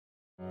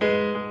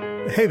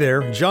Hey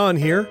there, John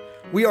here.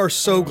 We are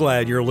so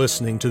glad you're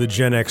listening to the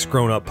Gen X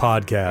Grown Up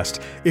Podcast.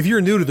 If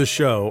you're new to the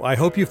show, I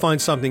hope you find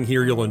something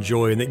here you'll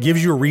enjoy and that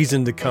gives you a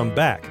reason to come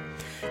back.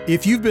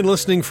 If you've been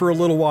listening for a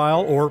little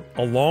while or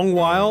a long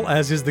while,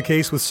 as is the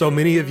case with so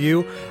many of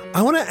you,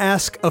 I want to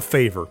ask a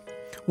favor.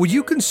 Would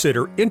you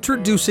consider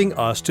introducing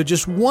us to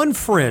just one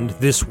friend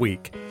this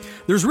week?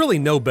 There's really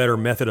no better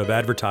method of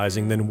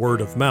advertising than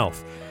word of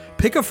mouth.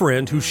 Pick a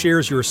friend who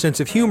shares your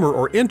sense of humor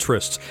or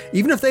interests,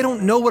 even if they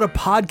don't know what a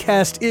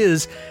podcast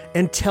is,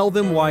 and tell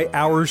them why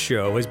our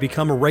show has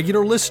become a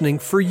regular listening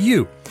for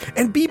you.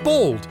 And be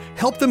bold.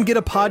 Help them get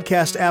a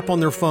podcast app on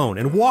their phone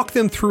and walk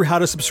them through how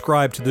to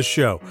subscribe to the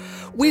show.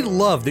 We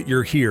love that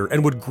you're here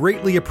and would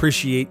greatly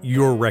appreciate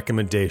your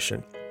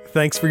recommendation.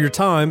 Thanks for your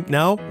time.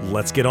 Now,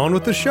 let's get on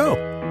with the show.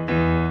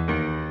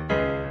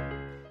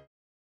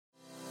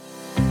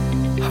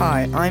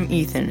 Hi, I'm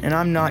Ethan, and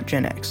I'm not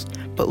Gen X.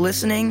 But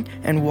listening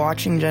and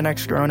watching Gen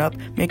X Grown Up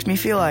makes me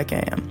feel like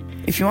I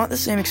am. If you want the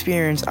same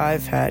experience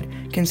I've had,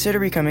 consider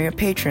becoming a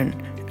patron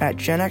at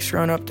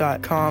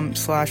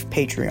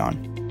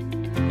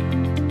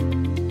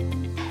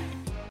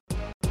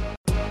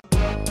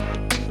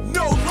genxgrownup.com/Patreon.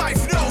 No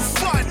life, no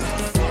fun.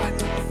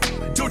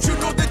 Don't you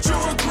know that you're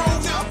a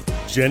grown up?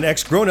 Gen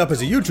X Grown Up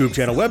is a YouTube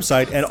channel,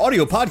 website, and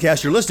audio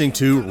podcast you're listening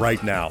to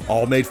right now.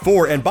 All made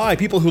for and by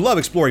people who love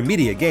exploring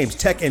media, games,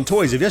 tech, and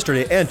toys of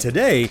yesterday and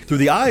today through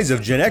the eyes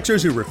of Gen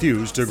Xers who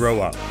refuse to grow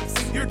up.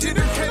 Your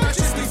dinner cannot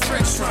just be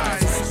french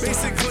fries.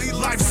 Basically,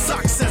 life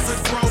sucks as a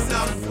grown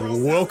up.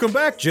 Welcome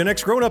back, Gen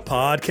X Grown Up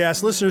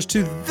Podcast listeners,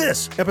 to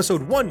this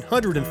episode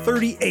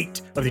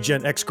 138 of the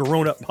Gen X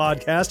Grown Up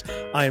Podcast.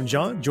 I am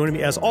John. Joining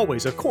me, as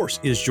always, of course,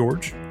 is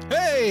George.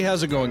 Hey,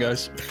 how's it going,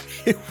 guys?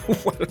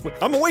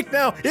 I'm awake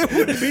now. It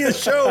wouldn't be a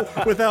show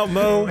without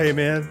Mo. Hey,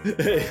 man.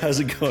 Hey, how's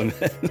it going,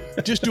 man?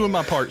 Just doing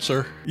my part,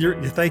 sir.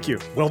 Thank you.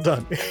 Well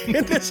done.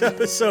 In this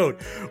episode,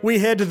 we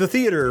head to the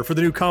theater for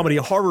the new comedy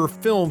horror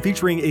film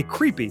featuring a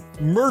creepy,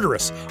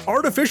 murderous,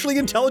 artificially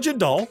intelligent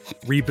doll,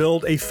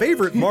 rebuild a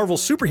favorite Marvel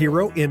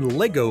superhero in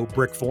Lego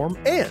brick form,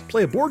 and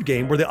play a board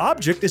game where the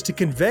object is to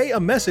convey a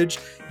message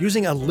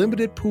using a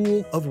limited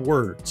pool of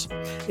words.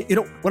 You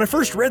know, when I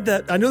first read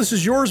that, I know this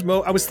is yours,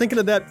 Mo, I was thinking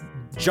of that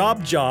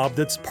job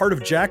that's part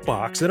of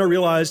Jackbox. Then I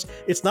realized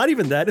it's not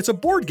even that. It's a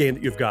board game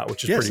that you've got,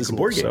 which is pretty cool. It's a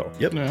board game. So,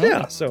 Yep.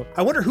 yeah. So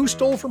I wonder who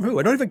stole from who.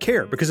 I don't even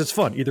care because it's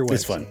fun either way.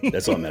 It's fun.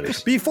 That's all that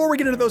matters. Before we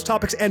get into those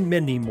topics and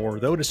many more,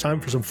 though, it is time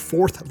for some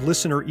fourth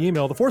listener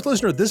email. The fourth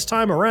listener this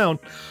time around,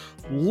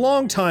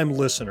 longtime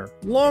listener,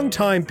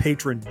 longtime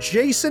patron,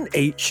 Jason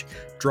H.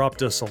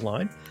 dropped us a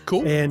line.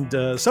 Cool.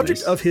 And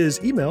subject of his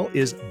email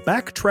is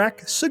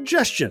backtrack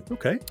suggestion.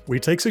 Okay, we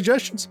take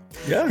suggestions.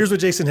 Yeah. Here's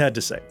what Jason had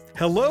to say.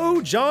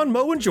 Hello, John,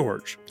 Mo, and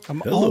George. I'm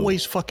Hello.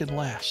 always fucking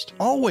last.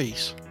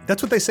 Always.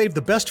 That's what they saved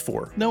the best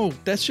for. No,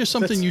 that's just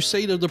something you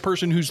say to the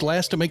person who's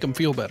last to make them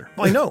feel better.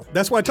 I know.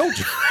 That's why I told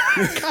you.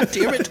 God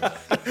damn it.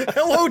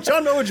 Hello,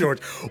 John, Mo, and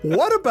George.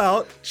 What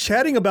about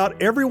chatting about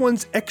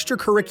everyone's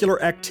extracurricular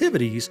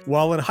activities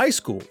while in high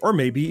school, or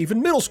maybe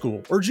even middle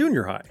school or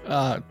junior high?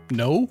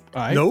 No.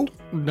 No?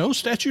 No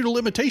statute of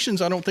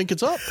limitations. I don't think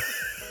it's up.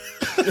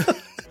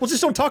 Well,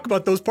 just don't talk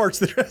about those parts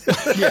that are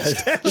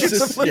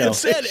It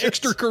said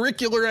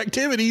extracurricular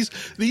activities.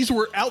 These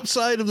were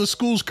outside of the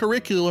school's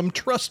curriculum.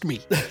 Trust me.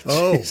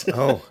 Oh.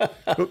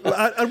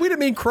 We didn't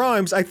mean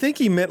crimes. I think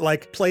he meant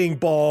like playing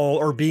ball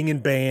or being in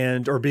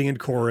band or being in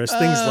chorus,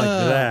 things like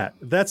that.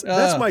 That's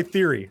my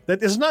theory.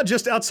 That it's not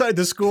just outside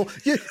the school.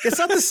 It's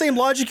not the same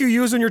logic you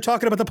use when you're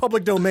talking about the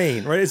public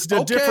domain, right? It's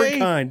a different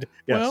kind.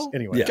 Yes. Well,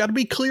 anyway. Got to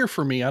be clear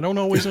for me. I don't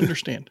always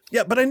understand.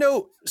 Yeah, but I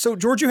know. So,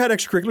 George, you had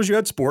extracurriculars. You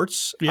had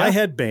sports. Yeah. I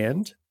had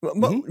band.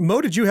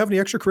 Mo, did you have any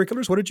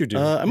extracurriculars? What did you do?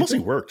 I mostly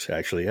worked,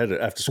 actually. I had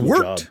an after-school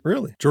Worked? job.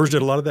 Really? George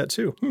did a lot of that,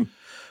 too.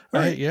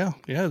 Right. Yeah.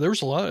 There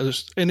was a lot of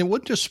this. And it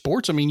wasn't just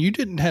sports. I mean, you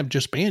didn't have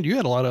just band. You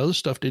had a lot of other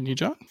stuff, didn't you,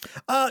 John?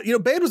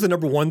 Band was the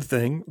number one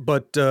thing,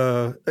 but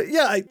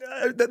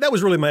that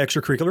was really my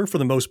extracurricular for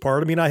the most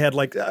part. I mean,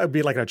 I'd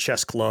be like a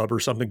chess club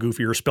or something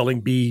goofy or spelling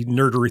bee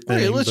nerdery thing.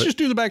 Okay, let's just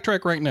do the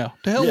backtrack right now.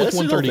 To hell with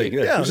 138.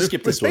 Yeah, we'll just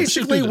skip this one.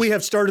 Basically, we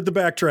have started the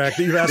backtrack that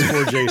you've asked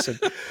for, Jason.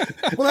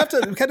 We'll have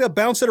to kind of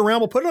bounce it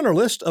around. We'll put it on our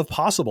list of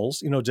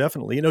possibles,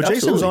 definitely.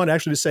 Jason was on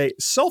actually to say,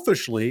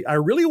 selfishly, I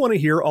really want to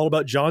hear all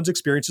about John's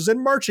experiences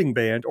in marching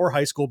band or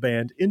high school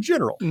band in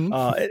general.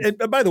 And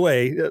by the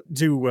way,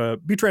 to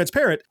be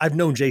transparent, I've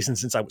known Jason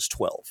since I was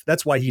 12.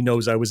 That's why he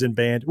knows I was in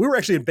band. We were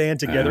actually in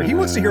band together. He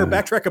wants to hear a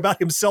backtrack about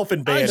himself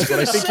in band.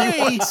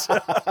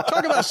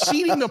 Talk about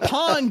seeding the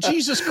pond.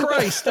 Jesus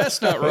Christ.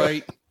 That's not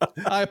right.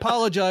 I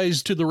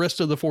apologize to the rest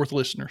of the fourth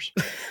listeners.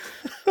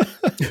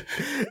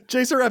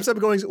 Jason wraps up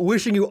going,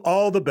 wishing you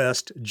all the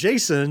best.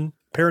 Jason,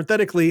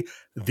 parenthetically,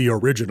 the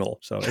original.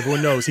 So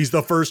everyone knows he's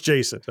the first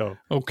Jason. So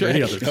okay.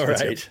 Any others. All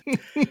right.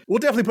 We'll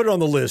definitely put it on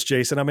the list,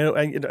 Jason. I mean,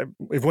 if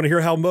you want to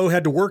hear how Mo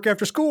had to work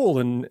after school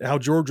and how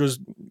George was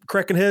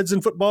cracking heads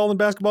in football and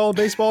basketball and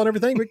baseball and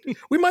everything,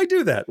 we might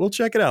do that. We'll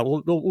check it out.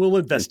 We'll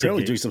investigate.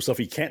 Apparently do some stuff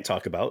he can't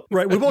talk about.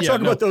 Right. We won't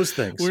talk about those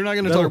things. We're not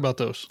going to talk about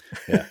those.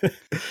 Yeah.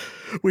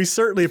 We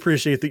certainly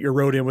appreciate that you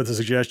wrote in with a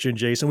suggestion,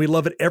 Jason. We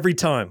love it every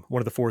time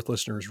one of the fourth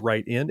listeners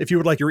write in. If you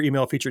would like your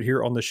email featured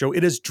here on the show,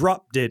 it is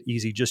drop dead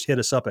easy. Just hit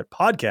us up at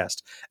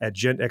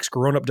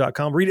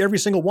podcast@genxgrownup.com. Read every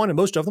single one, and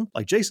most of them,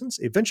 like Jason's,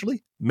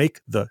 eventually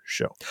make the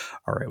show.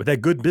 All right, with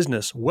that good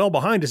business well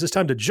behind us, it's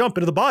time to jump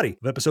into the body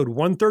of episode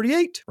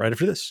 138 right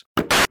after this.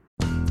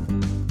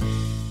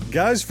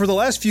 Guys, for the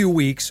last few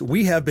weeks,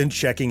 we have been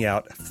checking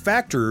out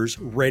Factor's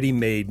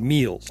ready-made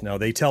meals. Now,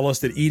 they tell us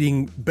that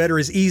eating better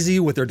is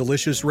easy with their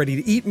delicious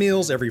ready-to-eat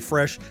meals. Every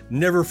fresh,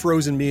 never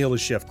frozen meal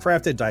is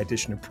chef-crafted,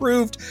 dietitian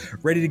approved,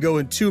 ready to go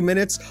in 2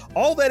 minutes.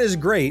 All that is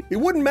great. It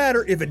wouldn't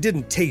matter if it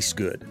didn't taste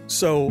good.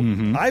 So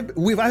I've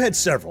had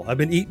several. I've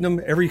been eating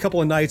them every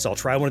couple of nights. I'll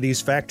try one of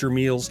these Factor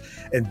meals.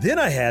 And then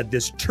I had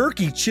this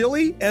turkey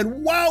chili,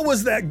 and wow,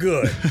 was that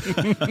good.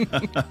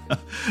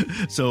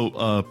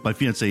 So my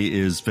fiance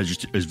is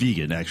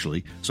vegan,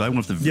 actually. So I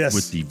went with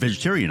the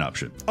vegetarian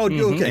option. Oh,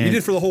 okay. And you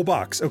did for the whole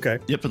box. Okay.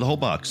 Yep, for the whole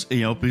box.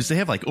 Because they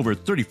have like over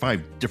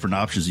 35 different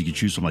options you can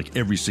choose from like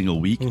every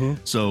single week.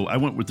 So I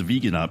went with the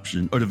vegan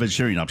option or the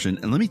vegetarian option.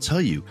 And let me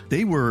tell you,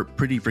 they were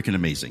pretty freaking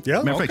amazing.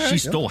 Yeah. Matter of fact, she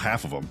stole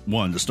half of them,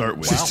 one to start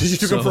with. Wow. She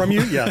took them from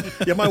you? Yeah.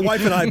 Yeah. My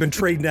wife and I have been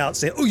trading out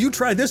saying, oh, you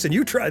try this and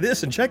you try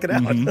this and check it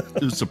out.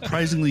 It was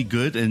surprisingly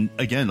good. And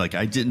again, like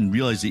I didn't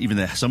realize that even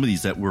that some of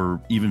these that were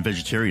even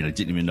vegetarian, I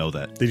didn't even know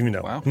that. Didn't even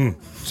know. Wow.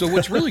 So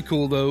what's really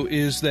cool though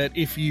is that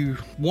if you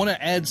want to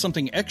add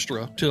something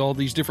extra to all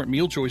these different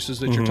meal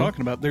choices that you're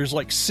talking about, there's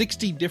like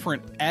 60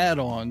 different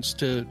add-ons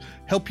to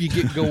help you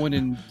get going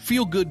and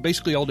feel good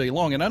basically all day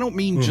long. And I don't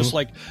mean just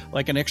like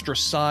an extra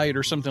side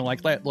or something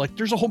like that. Like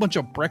there's a whole bunch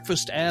of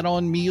breakfast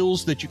add-on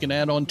meals that you can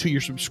add on to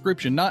your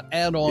subscription, not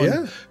add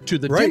on to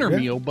the dinner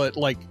meal, but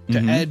like to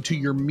add to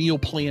your meal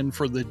plan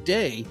for the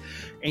day.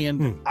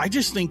 And I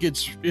just think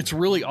it's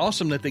really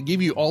awesome that they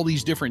give you all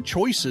these different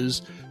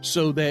choices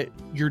so that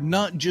you're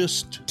not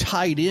just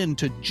tied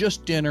into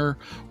just dinner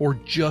or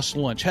just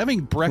lunch.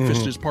 Having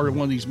breakfast as part of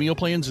one of these meal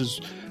plans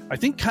is, I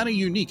think, kind of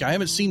unique. I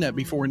haven't seen that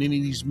before in any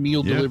of these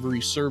meal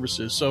delivery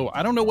services. So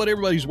I don't know what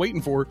everybody's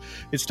waiting for.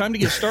 It's time to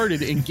get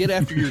started and get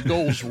after your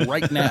goals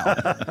right now.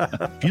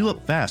 Fuel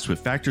up fast with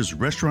Factor's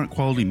restaurant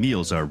quality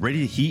meals that are ready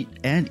to heat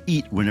and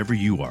eat whenever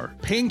you are.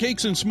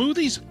 Pancakes and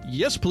smoothies?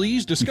 Yes,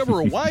 please.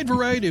 Discover a wide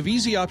variety of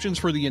easy options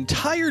for the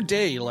entire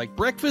day, like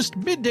breakfast,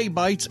 midday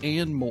bites,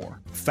 and more.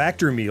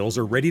 Factor meals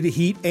are ready to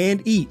heat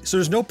and eat, so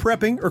there's no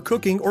prepping or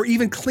cooking or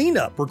even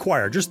cleanup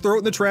required. Just throw it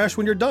in the trash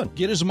when you're done.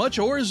 Get as much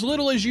or as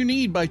little as you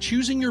need by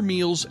choosing your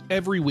meals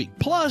every week.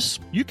 Plus,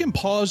 you can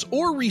pause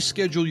or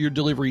reschedule your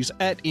deliveries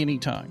at any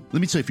time.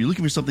 Let me tell you, if you're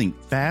looking for something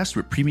fast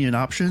with premium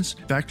options,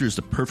 Factor is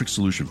the perfect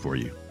solution for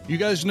you. You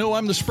guys know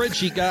I'm the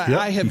spreadsheet guy.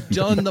 I have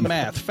done the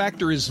math.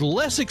 Factor is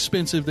less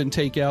expensive than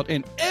takeout,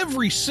 and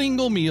every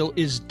single meal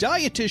is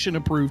dietitian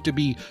approved to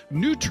be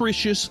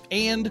nutritious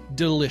and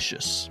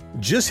delicious.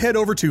 Just head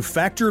over to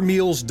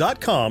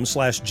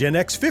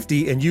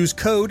factormeals.com/GenX50 and use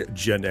code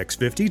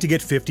GenX50 to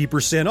get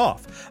 50%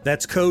 off.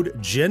 That's code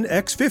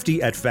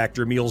GenX50 at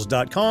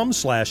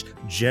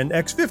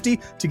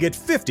factormeals.com/GenX50 to get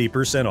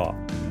 50% off.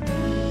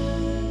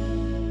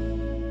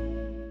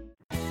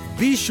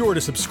 Be sure to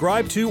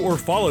subscribe to or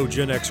follow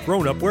Gen X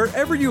Grown Up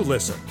wherever you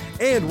listen.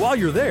 And while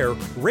you're there,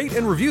 rate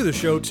and review the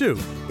show too.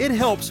 It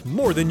helps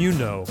more than you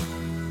know.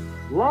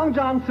 Long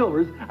John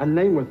Silver's, a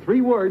name with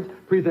 3 words,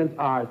 presents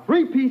our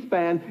 3-piece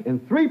band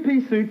in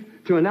 3-piece suits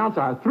to announce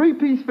our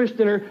 3-piece fish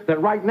dinner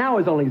that right now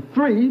is only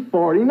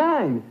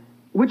 $3.49.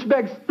 Which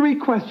begs 3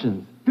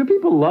 questions. Do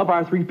people love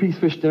our 3-piece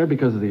fish dinner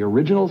because of the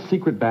original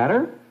secret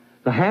batter,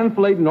 the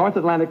hand-filleted North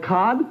Atlantic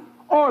cod,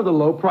 or the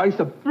low price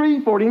of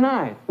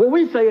 $3.49? Well,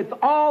 we say it's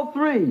all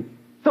 3.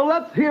 So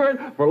let's hear it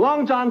for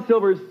Long John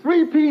Silver's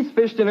 3-piece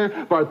fish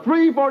dinner for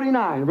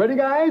 $3.49. Ready,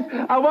 guys?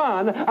 A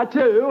 1, a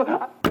 2...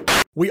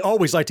 We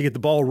always like to get the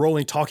ball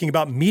rolling talking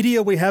about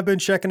media we have been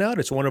checking out.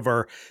 It's one of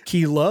our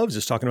key loves,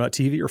 is talking about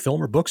TV or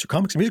film or books or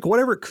comics or music,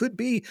 whatever it could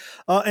be.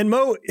 And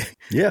Mo,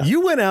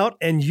 you went out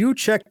and you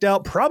checked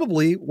out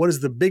probably what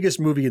is the biggest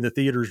movie in the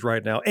theaters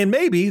right now, and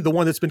maybe the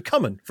one that's been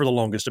coming for the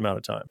longest amount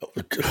of time.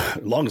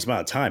 Longest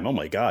amount of time. Oh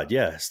my God.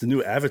 Yeah. It's the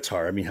new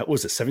Avatar. I mean, what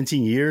was it,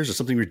 17 years or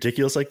something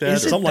ridiculous like that?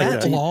 Is it something that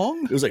like that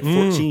long? It was like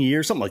 14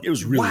 years, something like it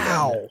was really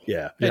long.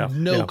 Yeah. I had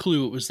no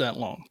clue it was that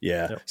long.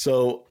 Yeah. Yep.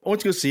 So I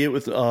went to go see it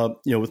with,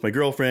 with my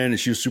girlfriend, and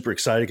she was super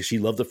excited because she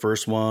loved the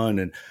first one.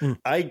 And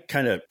I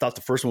kind of thought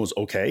the first one was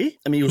okay.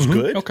 I mean, it was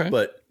good,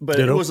 but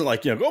it wasn't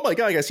like, oh my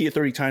God, I got to see it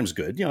 30 times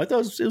good. I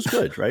thought it was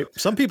good, right?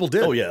 Some people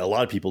did. Oh yeah, a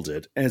lot of people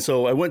did. And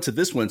so I went to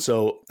this one.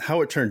 So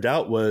how it turned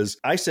out was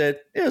I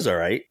said, it was all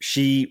right.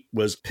 She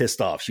was pissed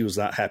off. She was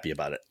not happy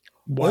about it.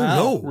 Wow.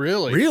 Oh, no.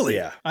 Really?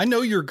 Yeah. I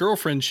know your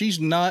girlfriend. She's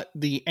not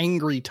the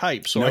angry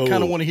type. So I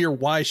kind of want to hear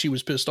why she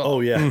was pissed off. Oh,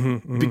 yeah.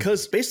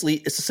 Because basically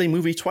it's the same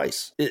movie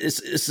twice.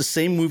 It's the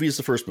same movie as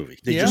the first movie.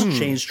 They just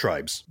changed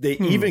tribes. They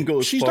even go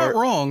as She's far, not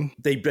wrong.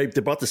 They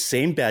brought the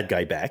same bad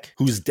guy back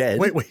who's dead.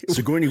 Wait.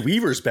 Sigourney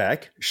Weaver's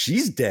back.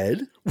 She's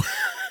dead.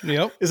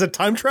 Yep. Is it a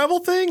time travel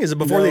thing? Is it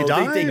before they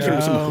die? They think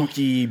there's some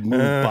hooky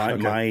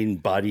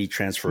mind body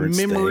transference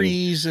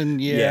memories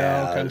thing.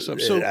 And all kind of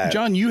stuff. So,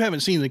 John, you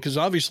haven't seen it because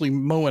obviously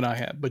Mo and I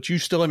have, but you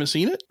still haven't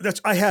seen it?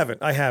 I haven't.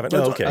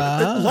 Oh, okay.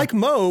 Like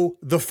Mo,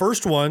 the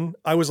first one,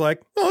 I was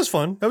like, oh, it was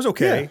fun. That was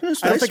okay. Yeah,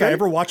 I don't think I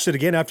ever watched it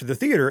again after the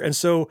theater. And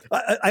so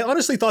I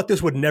honestly thought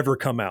this would never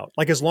come out.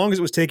 Like, as long as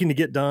it was taking to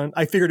get done,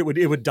 I figured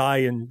it would die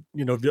in,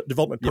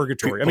 development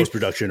purgatory.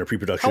 Post-production or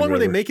pre-production. How long were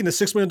they making the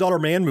 $6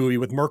 million Man movie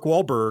with Mark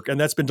Wahlberg? And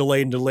that's been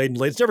delayed and delayed and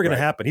delayed. It's never going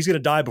to happen. He's going to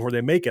die before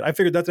they make it. I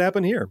figured that'd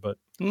happen here, but.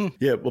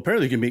 Yeah, well,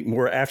 apparently you can make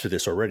more after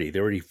this already. They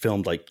already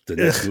filmed like the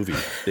next movie.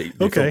 They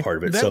filmed part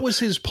of it. That was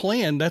his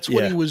plan. That's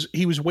what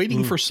he was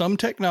waiting for some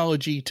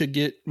technology to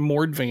get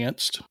more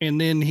advanced. And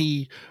then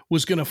he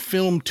was going to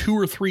film 2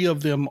 or 3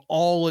 of them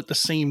all at the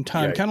same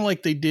time, kind of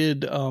like they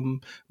did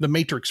the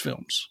Matrix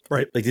films.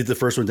 Right. Like they did the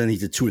first one, then he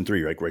did 2 and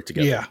 3 right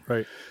together. Yeah.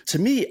 Right. To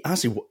me,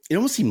 honestly, it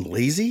almost seemed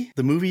lazy,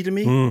 the movie to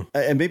me.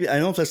 And maybe, I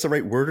don't know if that's the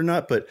right word or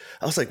not, but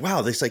I was like,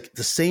 wow, there's like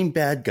the same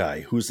bad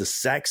guy who's the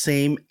exact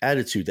same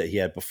attitude that he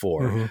had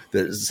before.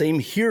 The same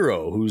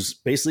hero who's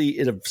basically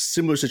in a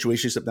similar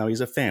situation, except now he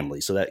has a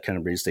family. So that kind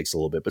of takes a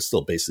little bit, but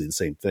still basically the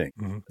same thing.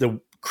 The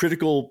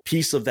critical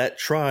piece of that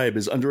tribe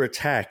is under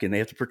attack and they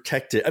have to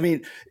protect it. I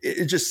mean,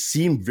 it just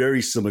seemed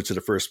very similar to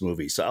the first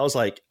movie. So I was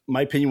like,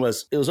 my opinion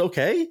was, it was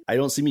okay. I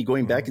don't see me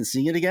going back and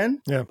seeing it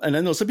again. Yeah. And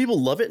I know some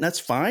people love it and that's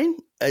fine.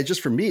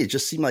 Just for me, it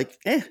just seemed like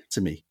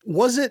to me.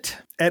 Was it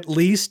at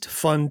least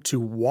fun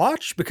to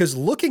watch? Because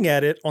looking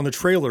at it on the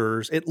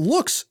trailers, it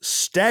looks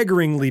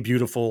staggeringly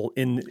beautiful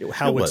in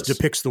how it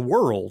depicts the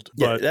world.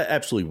 Yeah, but that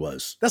absolutely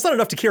was. That's not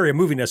enough to carry a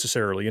movie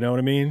necessarily. You know what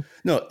I mean?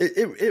 No,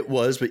 it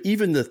was. But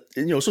even it's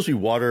supposed to be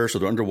water, so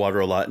they're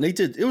underwater a lot. And they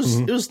did. It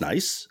was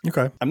nice.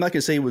 Okay. I'm not going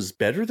to say it was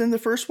better than the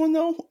first one,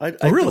 though.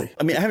 Really?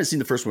 I mean, I haven't seen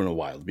the first one in a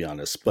while, to be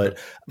honest. But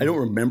I don't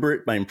remember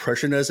it. My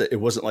impression is that it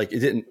wasn't like,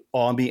 it didn't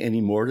awe me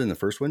any more than the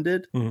first one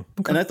did. Okay.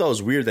 And I thought it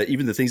was weird that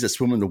even the things that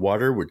swim in the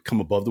water would come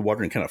above the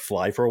water and kind of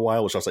fly for a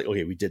while, which I was like,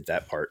 okay, we did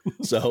that part.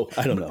 So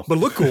I don't know. But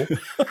look cool.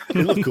 It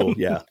looked cool,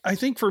 yeah. I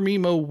think for me,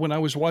 Mo, when I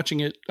was watching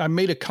it, I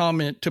made a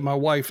comment to my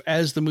wife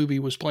as the movie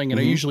was playing, and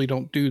I usually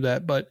don't do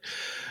that, but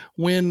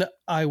when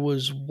I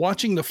was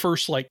watching the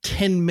first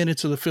 10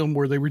 minutes of the film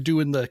where they were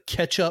doing the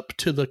catch up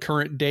to the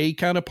current day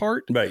kind of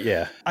part. Right.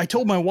 Yeah. I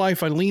told my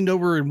wife, I leaned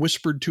over and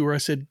whispered to her, I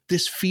said,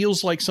 this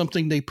feels like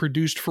something they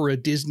produced for a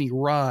Disney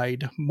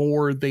ride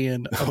more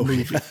than a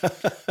movie.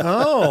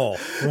 Well,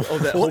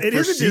 it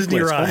is a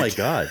Disney ride. Oh my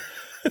God.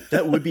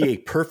 That would be a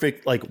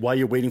perfect, while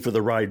you're waiting for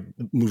the ride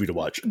movie to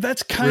watch.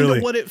 That's kind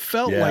of what it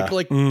felt like.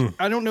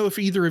 I don't know if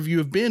either of you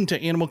have been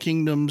to Animal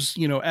Kingdom's,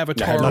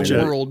 Avatar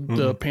World,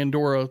 the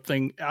Pandora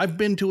thing. I've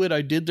been to it.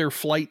 I did their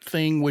flight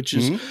thing, which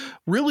is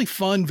really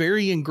fun,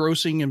 very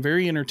engrossing and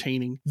very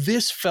entertaining.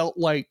 This felt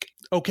like,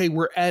 okay,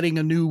 we're adding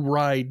a new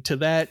ride to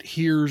that.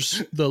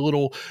 Here's the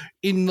little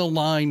in the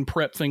line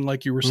prep thing,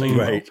 like you were saying.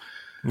 Right.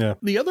 Yeah.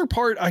 The other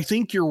part, I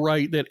think you're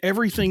right that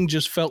everything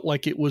just felt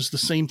like it was the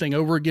same thing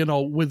over again,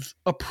 all with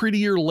a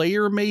prettier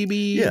layer,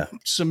 maybe. Yeah.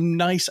 Some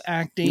nice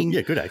acting.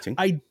 Yeah, good acting.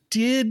 I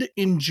did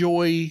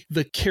enjoy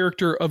the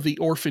character of the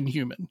orphan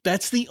human.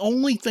 That's the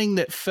only thing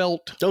that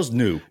felt... That was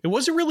new. It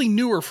wasn't really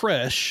new or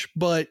fresh,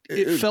 but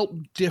it felt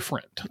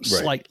different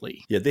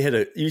slightly. Yeah, they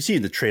had you see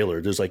in the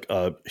trailer, there's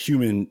a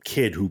human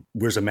kid who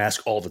wears a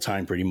mask all the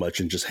time pretty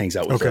much and just hangs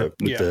out with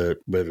the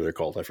whatever they're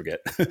called, I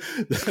forget.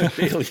 The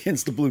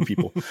aliens, the blue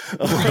people.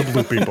 The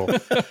blue people.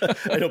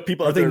 I know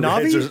people are they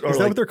Na'vi? Is that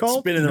what they're called?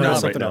 Spinning around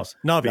something else.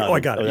 Na'vi. Oh,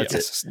 I got it.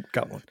 That's it.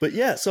 Got one. But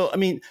yeah, so I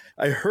mean,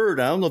 I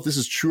don't know if this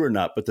is true or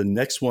not, but the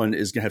next one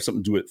is going to have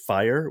something to do with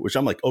fire, which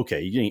I'm like, okay,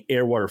 you're getting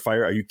air, water,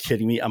 fire. Are you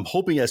kidding me? I'm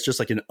hoping that's just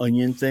like an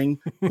onion thing,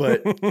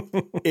 but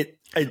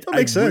I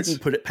wouldn't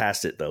put it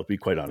past it, though, to be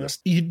quite honest.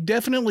 You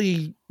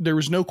definitely, there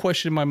was no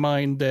question in my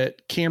mind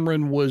that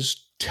Cameron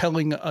was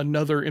telling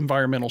another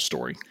environmental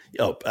story.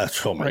 Oh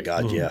my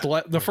God, yeah.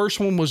 The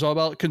first one was all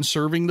about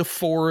conserving the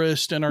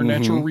forest and our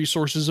natural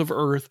resources of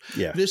Earth.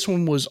 Yeah. This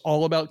one was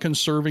all about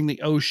conserving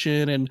the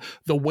ocean, and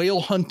the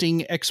whale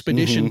hunting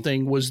expedition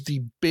thing was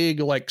the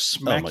big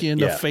smack you in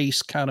the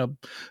face kind of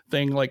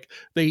thing.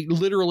 They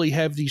literally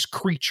have these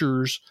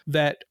creatures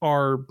that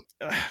are,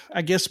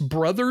 I guess,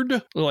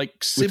 brothered,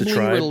 sibling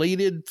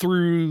related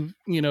through,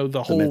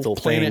 the whole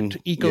planet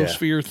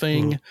ecosphere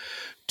thing.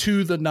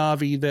 To the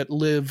Na'vi that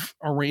live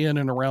in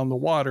and around the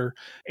water.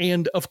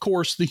 And of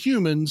course, the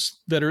humans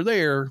that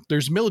are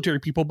there's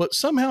military people, but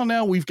somehow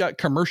now we've got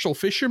commercial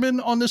fishermen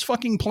on this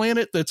fucking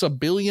planet that's 1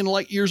 billion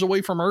light years away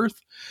from Earth.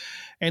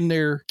 And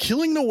they're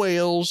killing the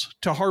whales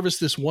to harvest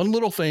this one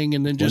little thing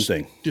and then just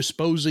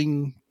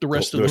disposing the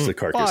rest of the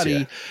carcass,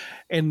 body.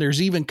 And there's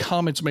even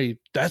comments made,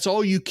 that's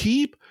all you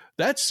keep?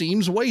 that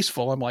seems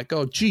wasteful. I'm like,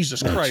 oh,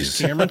 Jesus Christ,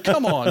 Cameron,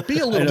 come on. Be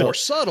a little more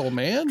subtle,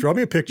 man. Draw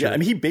me a picture. Yeah, I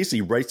mean, he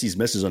basically writes these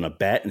messages on a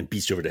bat and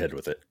beats you over the head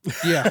with it.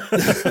 Yeah.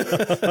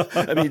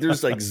 I mean,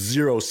 there's like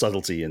zero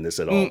subtlety in this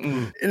at all.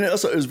 And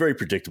also, it was very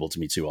predictable to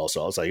me too.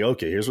 Also, I was like,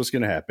 okay, here's what's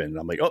going to happen. And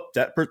I'm like, oh,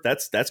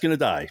 that's going to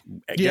die.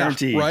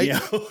 Guaranteed. Right. You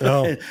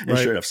know? And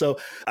sure enough. So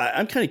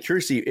I'm kind of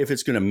curious to see if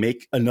it's going to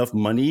make enough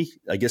money,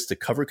 I guess, to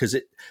cover, because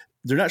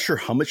they're not sure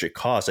how much it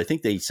costs. I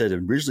think they said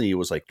originally it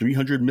was like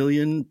 $300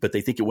 million, but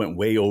they think it went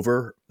way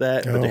over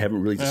that, but they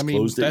haven't really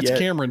disclosed it yet. That's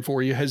Cameron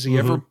for you. Has he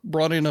ever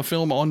brought in a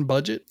film on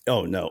budget?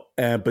 Oh, no.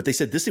 But they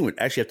said this thing would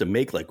actually have to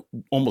make like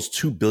almost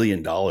 $2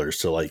 billion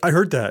to like. I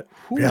heard that.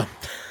 Whew. Yeah.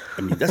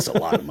 I mean, that's a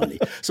lot of money.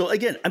 So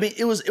again, I mean,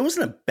 it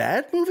wasn't a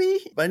bad movie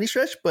by any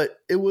stretch, but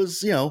it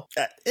was,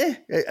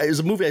 it was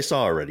a movie I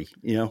saw already,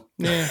 Yeah.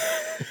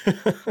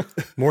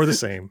 More the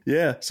same.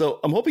 Yeah.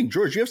 So I'm hoping,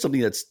 George, you have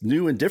something that's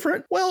new and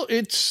different. Well,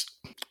 it's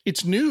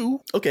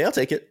new. Okay, I'll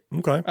take it.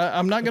 Okay.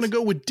 I'm not going to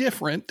go with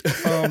different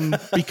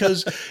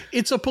because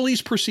it's a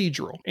police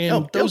procedural.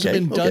 And those have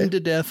been done to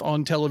death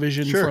on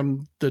television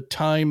from the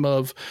time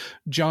of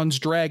John's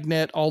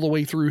Dragnet all the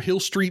way through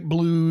Hill Street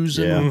Blues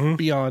and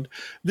beyond.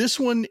 This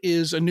one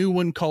is a new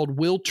one called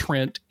Will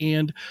Trent.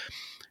 And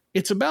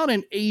it's about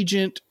an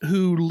agent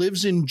who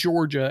lives in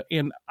Georgia,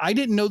 and I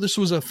didn't know this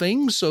was a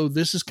thing, so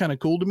this is kind of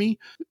cool to me.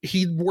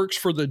 He works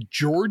for the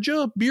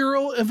Georgia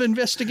Bureau of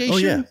Investigation. Oh,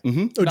 yeah.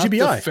 Mm-hmm. Not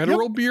GBI. the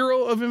Federal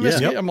Bureau of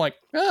Investigation. Yep. I'm like,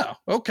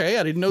 okay.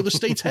 I didn't know the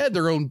states had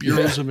their own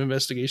bureaus of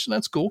investigation.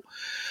 That's cool.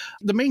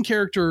 The main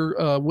character,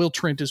 Will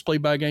Trent, is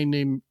played by a guy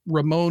named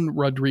Ramon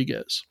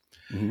Rodriguez.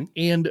 Mm-hmm.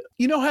 And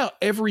you know how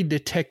every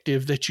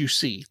detective that you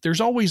see, there's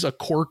always a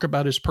quirk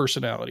about his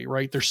personality,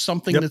 right? There's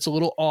something that's a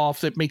little off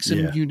that makes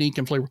him unique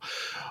and flavorful.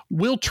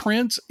 Will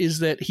Trent is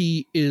that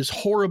he is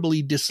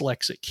horribly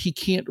dyslexic. He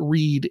can't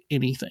read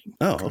anything.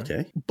 Oh,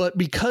 okay. But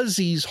because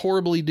he's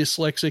horribly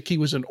dyslexic, he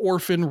was an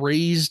orphan,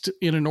 raised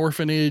in an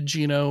orphanage,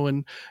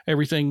 and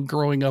everything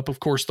growing up, of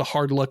course, the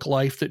hard luck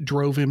life that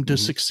drove him to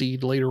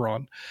succeed later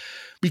on.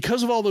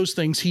 Because of all those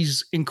things,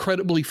 he's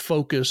incredibly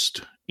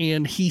focused,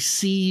 and he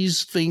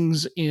sees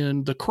things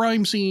in the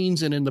crime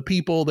scenes and in the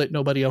people that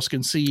nobody else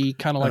can see,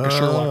 kind of like a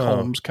Sherlock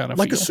Holmes kind of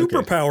like feel. A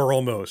superpower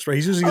almost, right?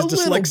 He's using his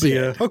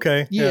dyslexia.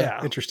 Okay.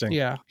 Yeah. Interesting.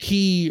 Yeah.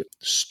 He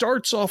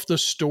starts off the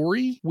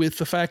story with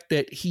the fact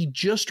that he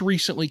just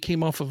recently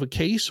came off of a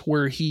case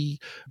where he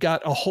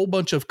got a whole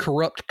bunch of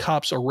corrupt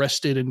cops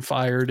arrested and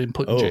fired and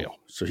put in jail.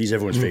 So he's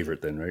everyone's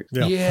favorite then, right?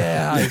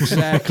 Yeah,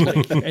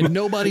 exactly. And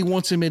nobody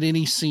wants him at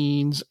any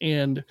scenes.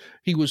 And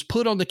he was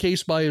put on the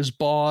case by his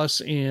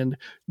boss. And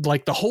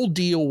like the whole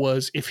deal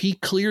was if he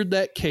cleared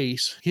that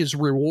case, his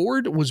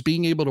reward was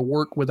being able to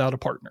work without a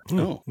partner.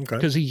 Oh, okay.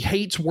 Because he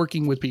hates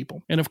working with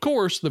people. And of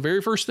course, the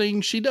very first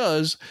thing she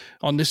does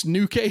on this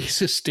new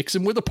case is sticks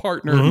him with a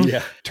partner. Mm-hmm.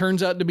 Yeah.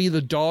 Turns out to be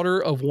the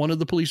daughter of one of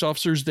the police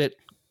officers that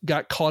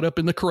got caught up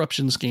in the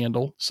corruption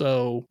scandal.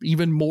 So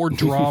even more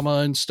drama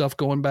and stuff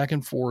going back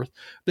and forth.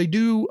 They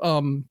do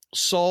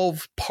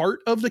solve part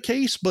of the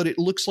case, but it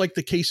looks like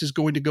the case is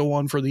going to go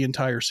on for the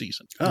entire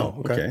season.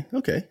 Oh,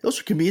 okay.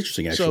 Those can be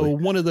interesting, actually. So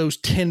one of those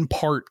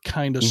 10-part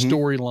kind of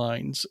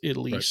storylines, at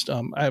least.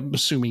 Right. I'm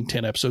assuming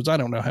 10 episodes. I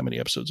don't know how many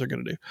episodes they're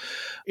going to do.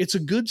 It's a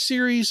good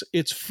series.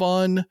 It's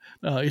fun.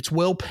 It's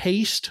well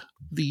paced.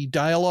 The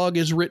dialogue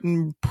is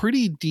written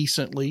pretty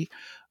decently.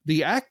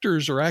 The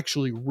actors are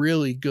actually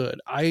really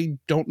good. I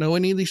don't know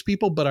any of these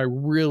people, but I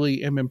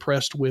really am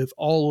impressed with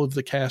all of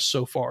the cast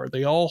so far.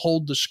 They all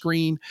hold the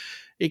screen,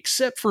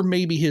 except for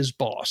maybe his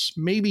boss.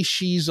 Maybe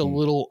she's a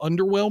little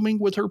underwhelming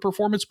with her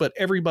performance, but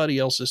everybody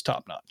else is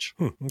top notch.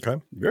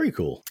 Okay. Very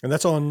cool. And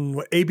that's on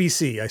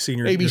ABC. I see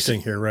your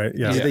thing here, right?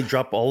 Yeah. Did they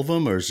drop all of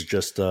them, or is it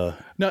just...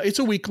 No, it's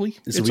a weekly.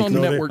 It's on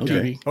network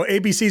TV. Oh,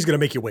 ABC is going to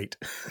make you wait.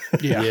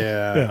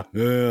 Yeah.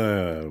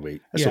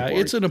 Wait. That's so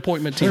it's an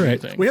appointment TV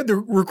thing. We had the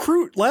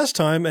Recruit last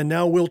time, and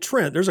now Will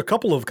Trent. There's a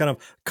couple of kind of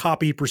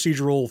copy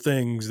procedural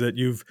things that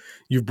you've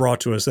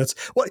brought to us. That's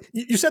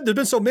you said there's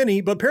been so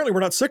many, but apparently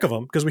we're not sick of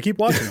them because we keep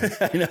watching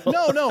them.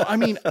 No. I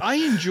mean, I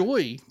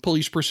enjoy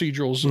police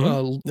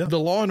procedurals. The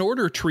Law and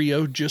Order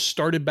trio just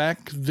started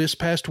back this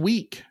past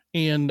week.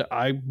 And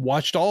I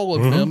watched all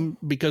of them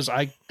because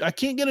I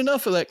can't get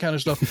enough of that kind of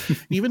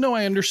stuff. Even though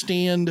I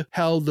understand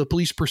how the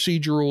police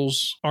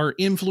procedurals are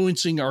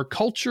influencing our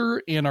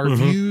culture and our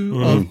view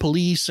of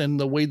police and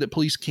the way that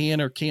police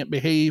can or can't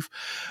behave,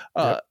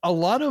 a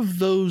lot of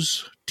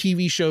those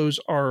TV shows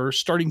are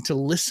starting to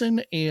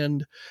listen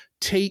and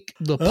take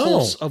the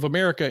pulse of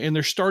America, and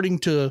they're starting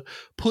to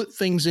put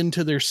things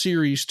into their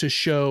series to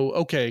show,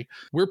 okay,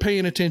 we're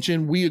paying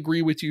attention. We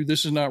agree with you.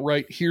 This is not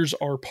right. Here's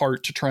our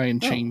part to try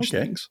and change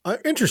things.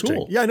 Interesting.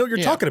 Cool. Yeah, I know what you're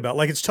talking about.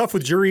 Like, it's tough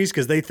with juries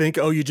because they think,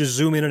 you just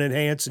zoom in and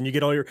enhance and you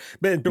get all your,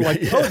 but they're like,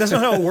 that's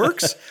not how it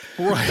works.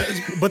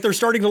 Right. But they're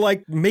starting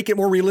to make it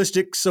more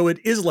realistic so it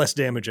is less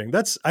damaging.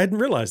 I didn't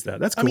realize that.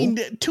 That's cool. I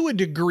mean, to a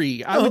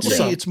degree, I would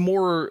say it's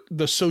more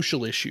the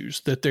social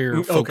issues that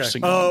they're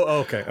focusing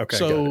on. Okay.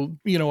 So,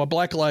 a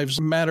Black Lives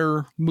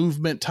Matter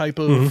movement type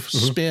of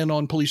spin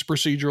on police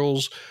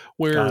procedurals,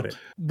 where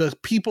the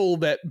people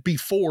that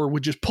before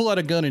would just pull out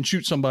a gun and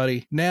shoot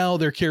somebody, now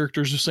their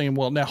characters are saying,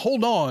 well, now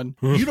hold on,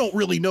 you don't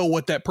really know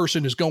what that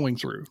person is going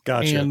through.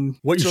 Gotcha. And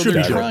so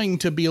they're trying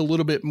to be a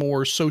little bit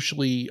more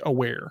socially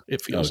aware,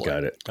 it feels like.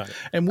 Got it.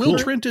 And Will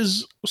Trent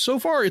is, so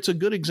far, it's a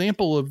good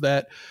example of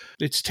that.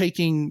 It's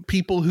taking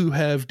people who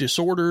have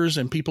disorders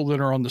and people that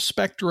are on the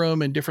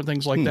spectrum and different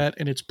things like that,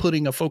 and it's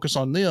putting a focus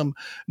on them,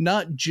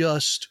 not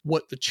just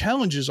what the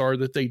challenges are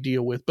that they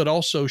deal with, but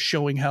also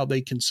showing how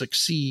they can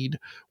succeed,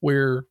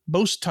 where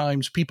most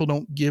times people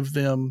don't give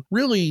them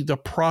really the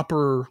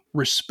proper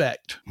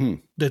respect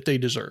that they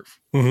deserve.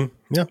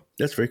 Yeah,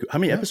 that's very cool. How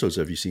many episodes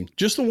have you seen?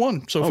 Just the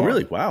one so far. Oh,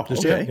 really? Wow.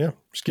 Okay.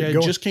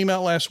 It just came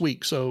out last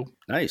week. So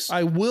nice.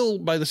 I will,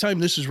 by the time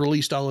this is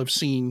released, I'll have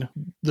seen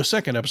the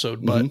second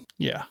episode. But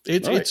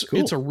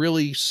it's a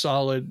really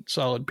solid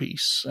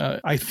piece.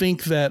 I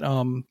think that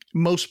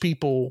most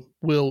people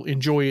will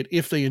enjoy it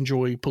if they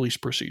enjoy police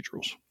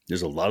procedurals.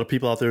 There's a lot of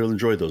people out there who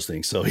enjoy those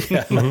things. So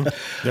yeah.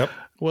 Yep.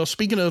 Well,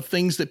 speaking of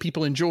things that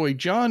people enjoy,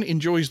 John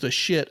enjoys the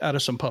shit out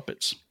of some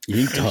puppets.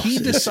 He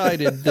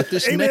decided that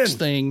this next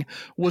thing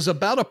was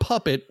about a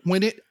puppet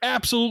when it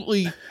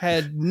absolutely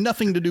had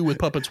nothing to do with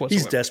puppets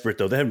whatsoever. He's desperate,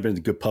 though. There haven't been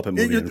a good puppet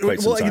movie in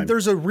quite some time.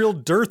 There's a real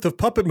dearth of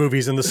puppet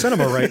movies in the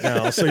cinema right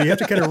now, so you have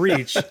to kind of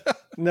reach.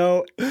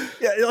 No,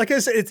 yeah, like I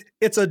said,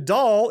 it's a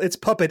doll. It's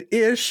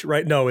puppet-ish,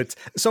 right? No,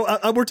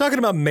 we're talking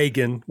about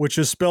Megan, which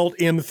is spelled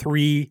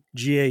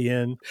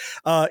M3GAN.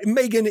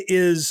 Megan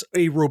is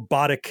a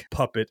robotic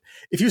puppet.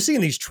 If you've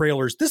seen these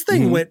trailers, this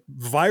thing went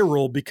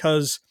viral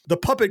because the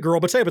puppet girl,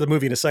 but tell you about the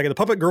movie in a second. The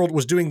puppet girl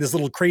was doing this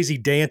little crazy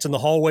dance in the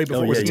hallway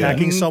before it was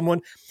attacking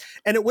someone.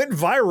 And it went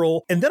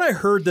viral. And then I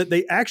heard that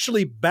they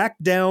actually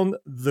backed down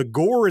the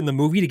gore in the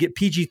movie to get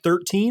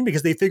PG-13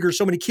 because they figured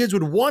so many kids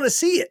would want to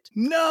see it.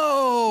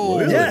 No.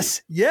 Really?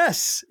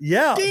 Yes.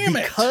 Yeah. Damn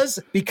it.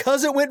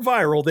 Because it went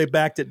viral, they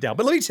backed it down.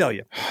 But let me tell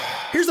you,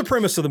 here's the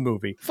premise of the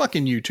movie.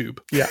 Fucking YouTube.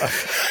 Yeah. I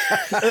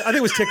think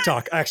it was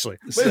TikTok, actually.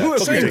 Same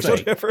thing.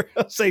 Whatever.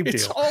 Same deal.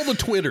 It's all the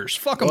Twitters.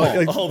 Fuck them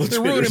all.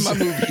 They're ruining my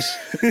movies.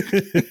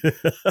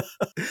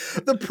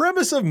 The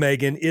premise of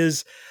Megan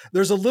is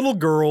there's a little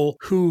girl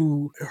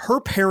who her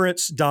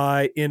parents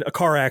die in a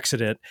car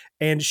accident,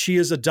 and she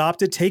is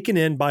adopted, taken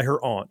in by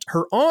her aunt.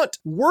 Her aunt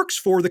works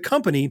for the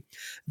company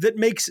that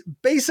makes,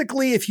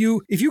 basically, if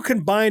you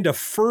combined a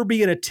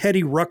Furby and a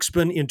Teddy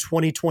Ruxpin in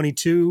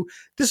 2022,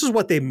 this is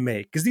what they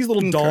make. Because these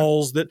little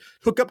dolls that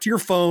hook up to your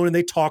phone and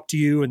they talk to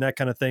you and that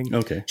kind of thing.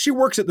 Okay. She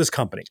works at this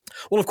company.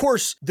 Well, of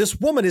course, this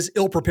woman is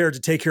ill prepared to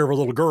take care of a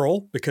little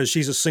girl because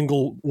she's a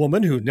single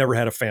woman who never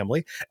had a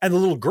family. And the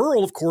little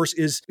girl, of course,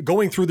 is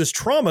going through this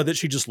trauma that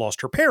she just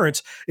lost her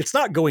parents. It's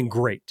not going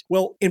great.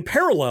 Well, in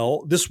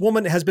parallel, this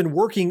woman has been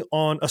working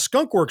on a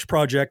skunkworks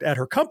project at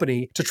her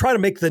company to try to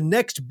make the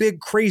next big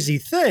crazy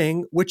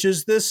thing, which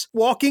is this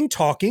walking,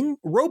 talking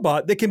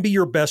robot that can be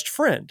your best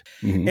friend.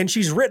 And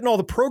she's written all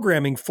the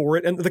programming for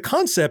it. And the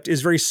concept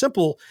is very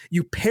simple.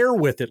 You pair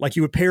with it like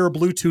you would pair a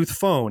Bluetooth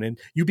phone, and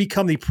you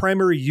become the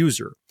primary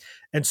user.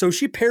 And so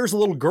she pairs a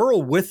little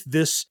girl with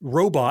this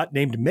robot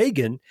named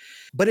Megan,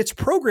 but its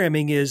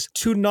programming is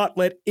to not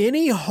let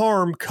any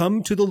harm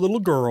come to the little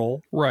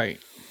girl. Right.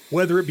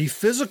 Whether it be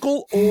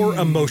physical or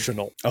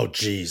emotional. Oh,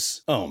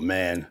 geez. Oh,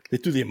 man. They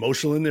threw the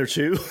emotional in there,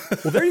 too?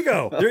 Well, there you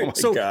go.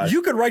 God.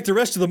 You could write the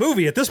rest of the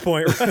movie at this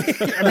point,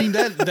 right? I mean,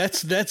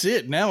 that's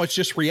it. Now it's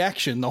just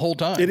reaction the whole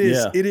time. It is.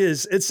 Yeah. It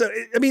is.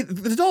 I mean,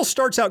 the doll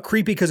starts out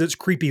creepy because it's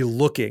creepy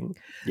looking.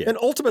 Yeah. And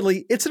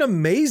ultimately, it's an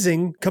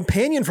amazing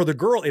companion for the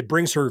girl. It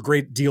brings her a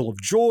great deal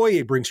of joy.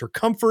 It brings her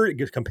comfort. It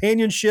gives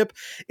companionship.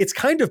 It's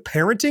kind of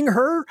parenting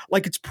her.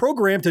 Like, it's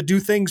programmed to do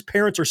things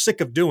parents are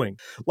sick of doing.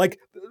 Like,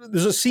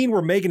 there's a scene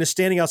where Megan is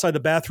standing outside the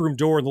bathroom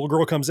door and the little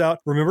girl comes out.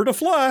 Remember to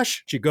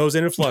flush. She goes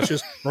in and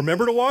flushes.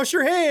 Remember to wash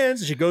your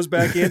hands. She goes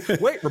back in.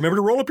 Wait, remember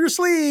to roll up your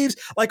sleeves.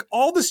 Like,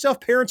 all the stuff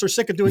parents are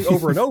sick of doing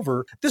over and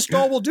over, this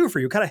doll will do for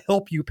you, kind of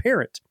help you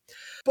parent.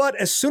 But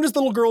as soon as the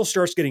little girl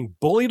starts getting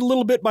bullied a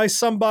little bit by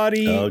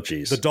somebody,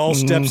 the doll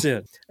steps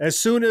in. As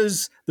soon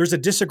as there's a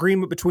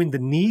disagreement between the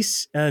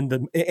niece and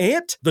the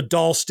aunt, the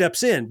doll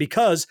steps in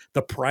because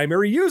the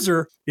primary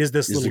user is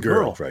this little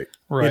girl.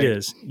 Right. It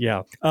is.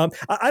 Yeah.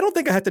 I don't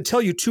think I have to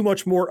tell you too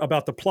much more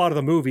about the plot of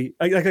the movie.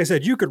 Like I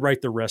said, you could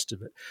write the rest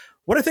of it.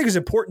 What I think is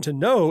important to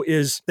know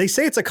is they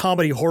say it's a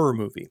comedy horror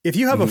movie. If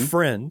you have a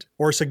friend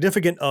or a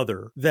significant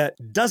other that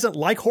doesn't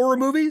like horror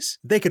movies,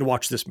 they could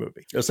watch this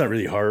movie. It's not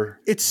really horror.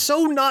 It's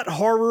so not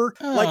horror.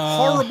 Like,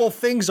 horrible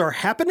things are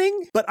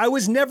happening, but I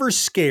was never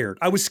scared.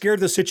 I was scared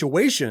of the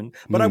situation,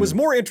 but I was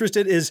more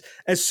interested is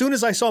as soon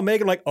as I saw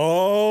Megan, like,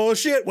 oh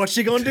shit, what's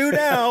she gonna do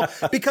now?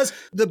 Because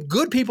the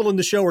good people in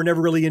the show are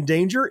never really in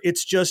danger.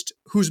 It's just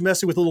who's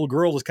messing with a little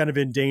girl is kind of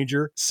in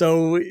danger.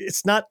 So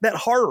it's not that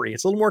horror-y.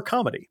 It's a little more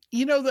comedy.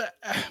 You know,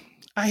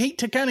 I hate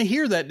to kind of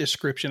hear that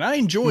description. I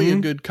enjoy a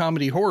good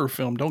comedy horror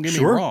film. Don't get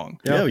me wrong.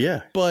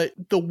 Yeah. But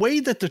the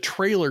way that the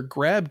trailer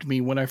grabbed me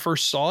when I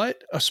first saw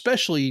it,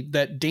 especially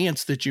that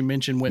dance that you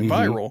mentioned went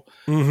viral,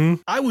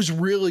 I was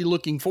really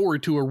looking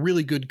forward to a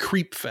really good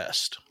creep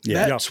fest.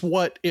 Yeah. That's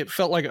what it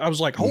felt like. I was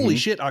like, holy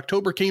shit,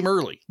 October came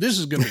early. This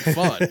is going to be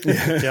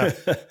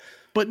fun.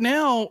 But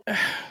now,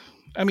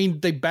 I mean,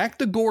 they backed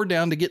the gore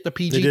down to get the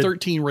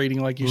PG-13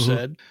 rating, like you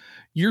said.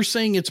 You're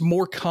saying it's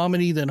more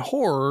comedy than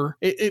horror.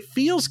 It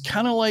feels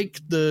kind of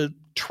like the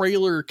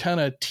trailer kind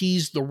of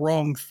teased the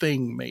wrong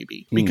thing,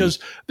 maybe, because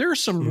there are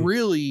some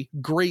really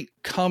great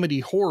comedy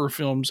horror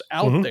films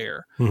out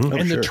there.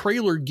 And the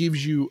trailer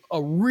gives you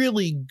a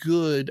really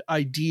good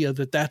idea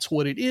that that's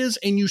what it is.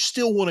 And you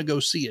still want to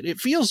go see it. It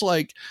feels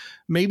like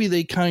maybe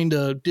they kind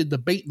of did the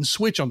bait and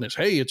switch on this.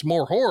 Hey, it's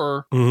more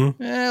horror.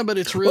 But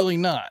it's really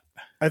not.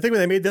 I think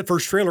when they made that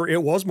first trailer,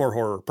 it was more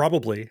horror,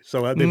 probably.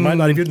 So they might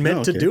not have even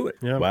meant to do it.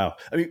 Yeah. Wow.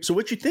 I mean, so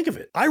what'd you think of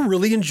it? I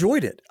really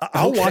enjoyed it.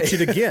 I'll watch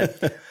it again.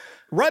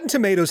 Rotten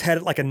Tomatoes had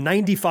it like a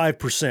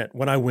 95%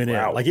 when I went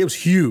in. Like it was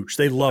huge.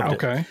 They loved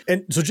it. Okay.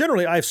 And so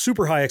generally I have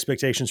super high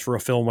expectations for a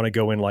film when I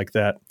go in like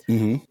that.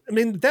 I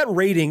mean, that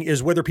rating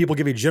is whether people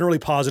give a generally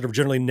positive,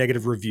 generally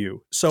negative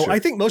review. So I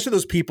think most of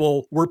those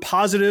people were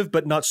positive,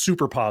 but not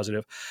super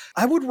positive.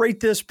 I would rate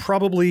this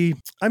probably,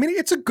 I mean,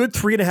 it's a good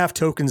 3.5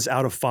 tokens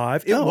out of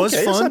 5. It was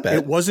fun.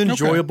 It was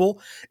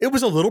enjoyable. It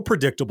was a little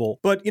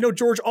predictable, but you know,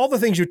 George, all the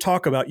things you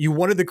talk about, you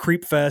wanted the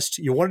creep fest,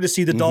 you wanted to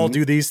see the doll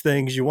do these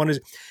things.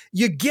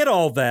 You get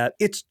all that.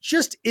 It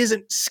just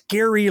isn't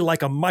scary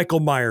like a Michael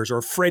Myers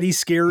or Freddy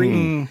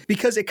scary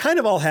because it kind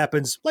of all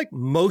happens like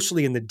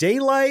mostly in the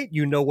daylight.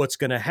 You know what's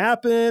going to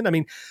happen. I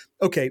mean,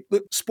 okay,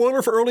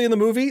 spoiler for early in the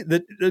movie,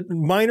 the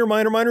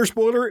minor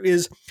spoiler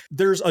is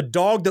there's a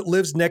dog that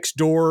lives next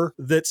door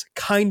that's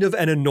kind of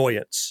an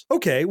annoyance.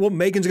 Okay, well,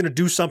 Megan's going to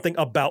do something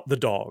about the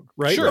dog,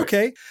 right? Sure.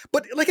 Okay,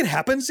 but like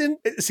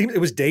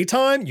it was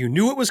daytime. You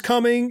knew it was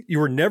coming. You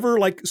were never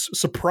like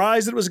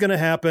surprised that it was going to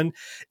happen.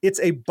 It's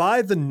a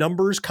by the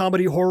numbers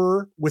comedy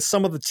horror with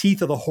some of the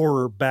teeth of the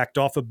horror backed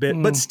off a bit,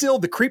 but still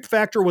the creep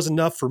factor was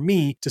enough for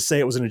me to say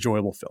it was an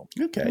enjoyable film.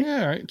 Okay.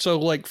 Yeah. All right. So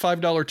like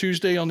 $5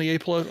 Tuesday on the A+,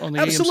 on the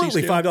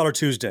Absolutely. AMC scale? $5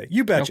 Tuesday.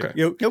 You betcha.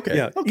 Okay.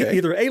 Yeah.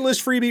 Either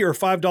A-list freebie or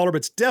 $5, but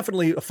it's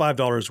definitely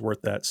 $5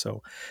 worth that.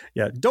 So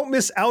yeah, don't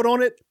miss out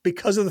on it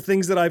because of the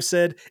things that I've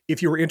said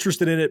if you were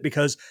interested in it,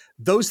 because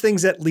those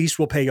things at least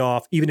will pay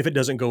off even if it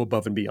doesn't go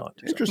above and beyond.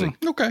 Interesting.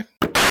 Okay.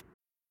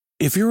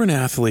 If you're an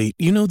athlete,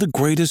 you know the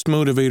greatest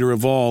motivator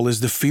of all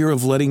is the fear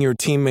of letting your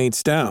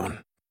teammates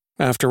down.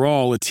 After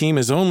all, a team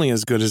is only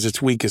as good as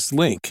its weakest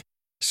link.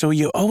 So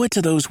you owe it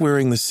to those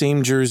wearing the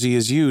same jersey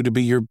as you to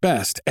be your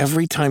best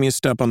every time you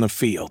step on the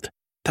field.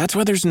 That's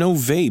why there's no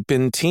vape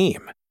in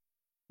team.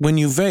 When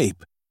you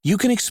vape, you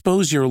can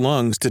expose your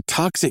lungs to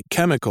toxic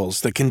chemicals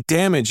that can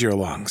damage your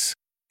lungs.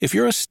 If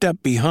you're a step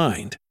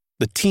behind,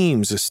 the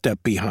team's a step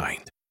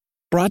behind.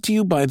 Brought to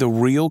you by The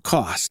Real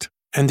Cost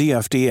and the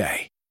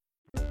FDA.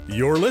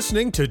 You're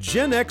listening to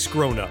Gen X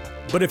Grown Up.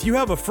 But if you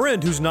have a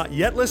friend who's not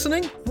yet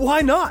listening, why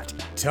not?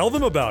 Tell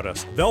them about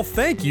us. They'll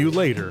thank you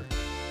later.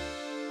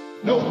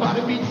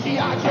 Nobody beats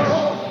G.I.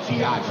 Joe,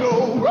 G.I.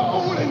 Joe,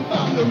 rolling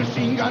thunder,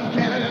 machine gun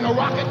cannon and a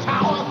rocket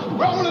tower.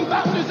 Rolling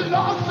thunder's an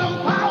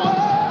awesome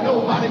power.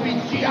 Nobody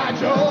beats G.I.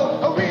 Joe,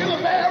 a real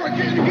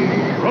American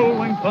hero.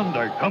 Rolling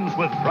thunder comes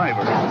with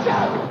driver.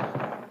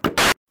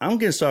 I'm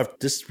going to start off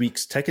this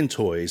week's Tekken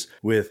Toys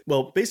with,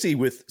 well, basically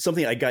with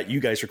something I got you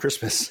guys for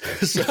Christmas.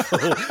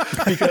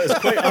 Because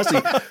quite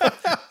honestly,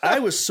 I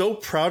was so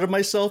proud of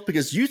myself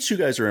because you two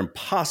guys are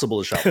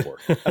impossible to shop for.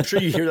 I'm sure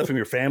you hear that from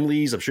your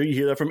families. I'm sure you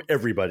hear that from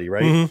everybody,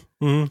 right?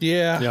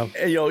 Yeah.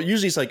 And,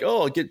 usually it's like,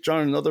 oh, I'll get John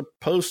another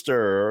poster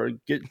or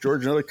get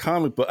George another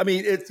comic book. I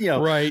mean, it's,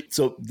 right.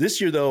 So this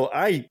year, though,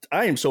 I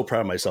am so proud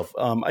of myself.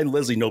 I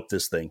Leslie Noped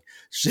this thing.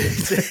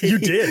 You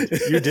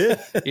did.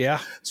 Yeah.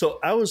 So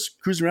I was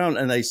cruising around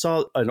and I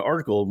saw an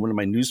article in one of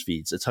my news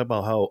feeds. It's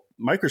about how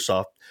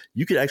Microsoft,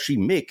 you could actually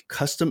make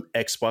custom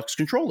Xbox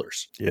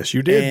controllers. Yes,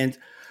 you did. And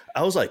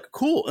I was like,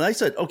 cool. And I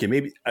said, okay,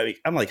 maybe,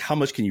 I'm like, how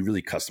much can you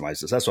really customize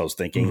this? That's what I was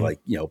thinking.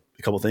 Like, a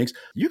couple of things.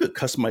 You could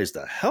customize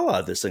the hell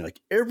out of this thing. Like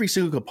every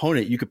single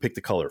component you could pick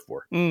the color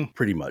for,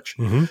 pretty much.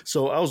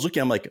 So I was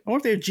looking, I'm like, I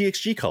wonder if they have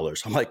GXG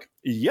colors. I'm like,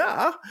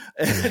 yeah.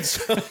 And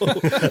so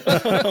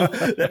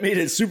that made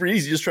it super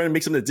easy, just trying to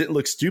make something that didn't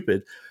look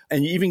stupid.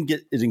 And you even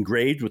get it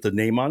engraved with the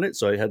name on it.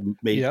 So I had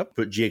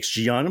put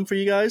GXG on them for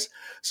you guys.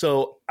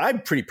 So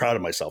I'm pretty proud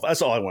of myself.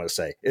 That's all I want to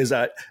say is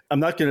that I'm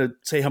not going to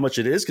say how much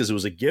it is because it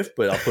was a gift,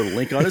 but I'll put a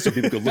link on it so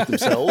people can look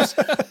themselves.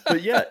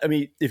 But yeah, I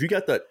mean, if you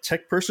got that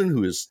tech person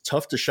who is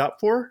tough to shop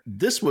for,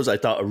 this was, I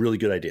thought, a really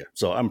good idea.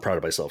 So I'm proud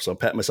of myself. So I'm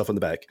patting myself on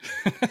the back.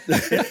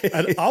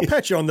 And I'll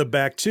pat you on the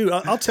back too.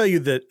 I'll tell you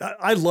that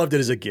I loved it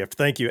as a gift.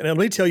 Thank you. And let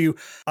me tell you,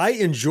 I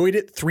enjoyed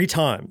it 3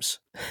 times.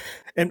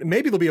 And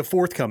maybe there'll be a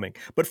 4th coming.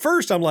 But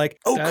first, I'm like,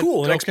 oh,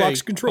 cool, an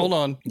Xbox controller. Hold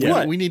on.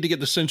 Yeah. We need to get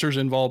the censors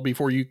involved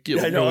before you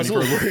get I know, I was a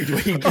little worried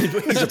when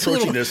he's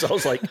approaching this. I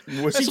was like,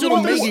 was he a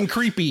little Megan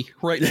creepy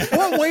right now.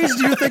 What ways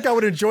do you think I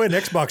would enjoy an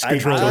Xbox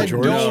controller,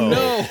 George? I don't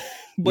know.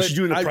 But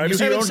you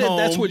haven't said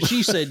that's what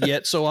she said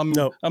yet, so I'm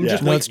just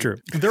waiting. No, that's true.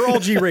 They're all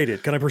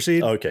G-rated. Can I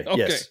proceed? Okay.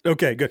 Yes.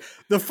 Okay, good.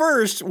 The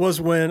first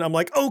was when I'm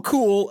like, oh,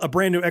 cool, a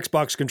brand new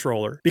Xbox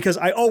controller, because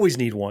I always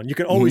need one. You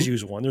can always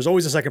use one. There's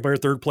always a second player,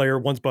 third player,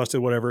 one's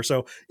busted, whatever.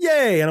 So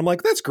yay. And I'm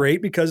like, that's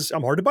great because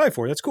I'm hard to buy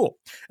for. That's cool.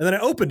 And then I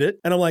opened it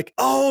and I'm like,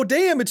 oh,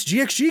 damn, it's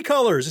GXG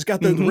colors. It's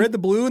got the red, the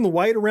blue, and the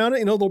white around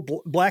it, little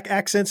black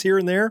accents here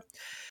and there.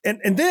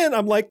 And then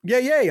I'm like,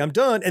 yay, I'm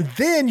done. And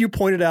then you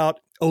pointed out,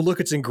 oh,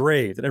 look, it's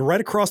engraved. And right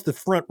across the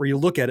front where you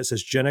look at it,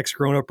 says Gen X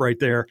Grown Up right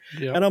there.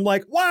 Yep. And I'm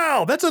like,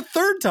 wow, that's a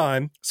third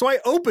time. So I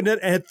opened it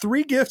and had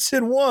 3 gifts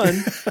in one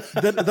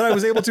that I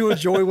was able to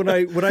enjoy when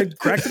I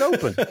cracked it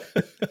open.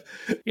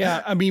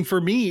 Yeah, I mean, for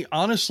me,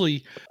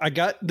 honestly, I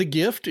got the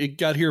gift. It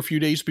got here a few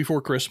days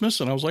before Christmas,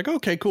 and I was like,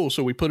 okay, cool.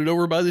 So we put it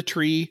over by the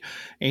tree,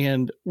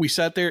 and we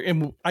sat there,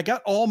 and I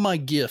got all my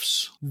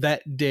gifts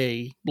that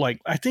day.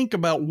 Like, I think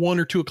about 1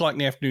 or 2 o'clock in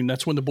the afternoon.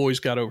 That's when the boys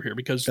got over here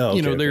because,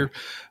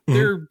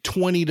 they're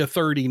 20 to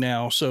 30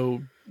 now.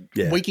 So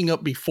waking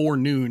up before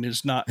noon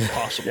is not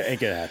possible.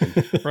 Ain't gonna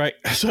happen. Right.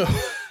 So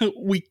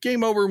we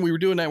came over and we were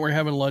doing that. We're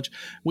having lunch.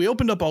 We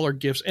opened up all our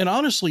gifts. And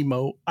honestly,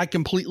 Mo, I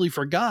completely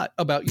forgot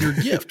about your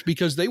gift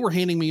because they were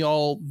handing me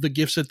all the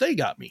gifts that they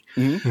got me.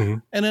 Mm-hmm.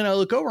 And then I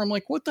look over, I'm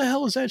like, what the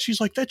hell is that? She's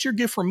like, that's your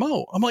gift from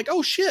Mo. I'm like,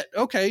 oh shit.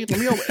 Okay. Let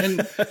me open.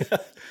 And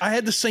I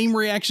had the same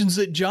reactions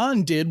that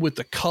John did with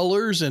the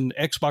colors and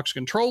Xbox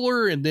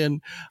controller. And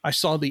then I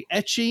saw the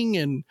etching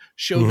and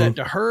showed that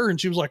to her. And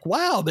she was like,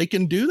 wow, they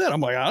can do that.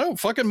 I'm like, I don't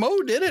fucking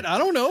Mo did it. I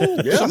don't know.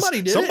 Yes,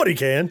 somebody did somebody it.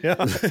 Can.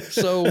 Yeah.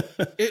 So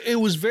it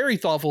was very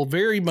thoughtful,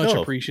 very much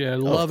appreciated. I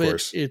love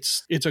it.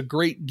 It's a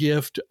great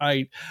gift.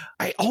 I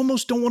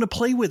almost don't want to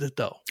play with it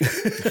though.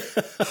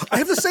 I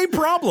have the same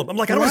problem. I'm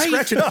like, I don't want to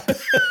scratch it up.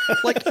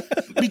 Like,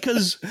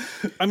 because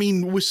I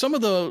mean, with some of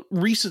the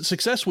recent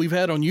success we've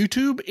had on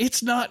YouTube,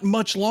 it's not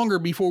much longer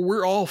before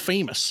we're all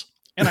famous.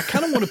 And I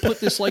kind of want to put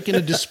this like in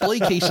a display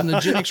case in the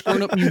Gen X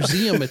Grown Up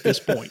Museum at this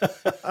point.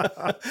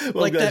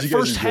 Like that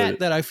first hat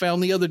that I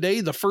found the other day,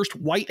 the first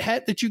white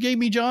hat that you gave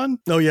me, John.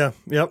 Oh, yeah.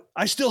 Yep.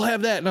 I still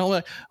have that. And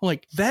I'm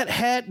like, that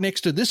hat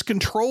next to this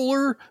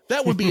controller,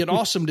 that would be an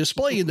awesome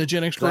display in the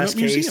Gen X Grown Up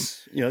Museum.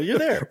 You're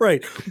there.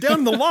 Right. Down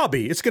in the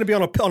lobby. It's going to be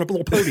on a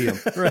little podium.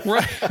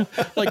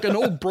 Right. Like an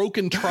old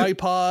broken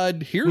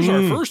tripod. Here's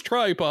our first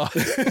tripod.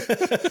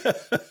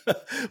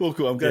 Well,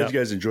 cool. I'm glad you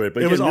guys enjoyed it.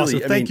 But it was awesome.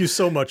 Thank you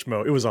so much,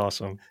 Mo. It was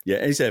awesome. Yeah,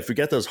 and he said, if we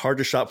got those hard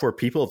to shop for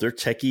people, if they're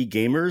techie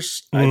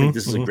gamers, I think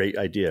this is a great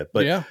idea.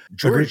 But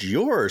George,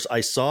 yours, I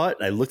saw it,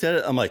 I looked at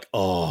it, I'm like,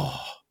 oh,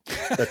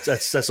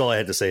 that's all I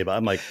had to say about it.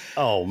 I'm like,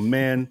 oh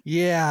man.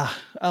 Yeah.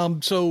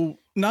 So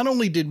not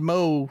only did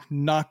Mo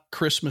knock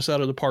Christmas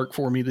out of the park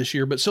for me this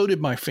year, but so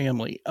did my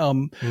family.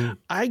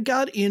 I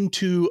got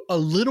into a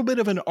little bit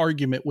of an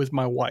argument with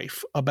my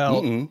wife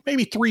about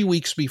maybe 3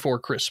 weeks before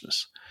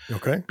Christmas.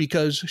 Okay.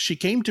 Because she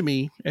came to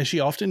me, as she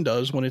often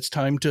does, when it's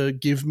time to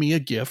give me a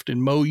gift.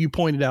 And Mo, you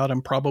pointed out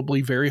I'm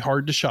probably very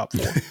hard to shop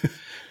for.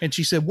 And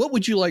she said, what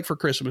would you like for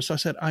Christmas? I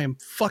said, I am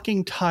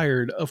fucking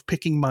tired of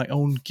picking my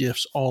own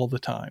gifts all the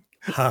time.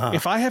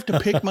 If I have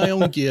to pick my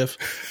own gift,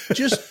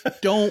 just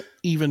don't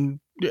even.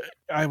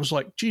 I was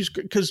like, geez,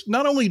 because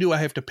not only do I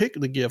have to pick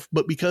the gift,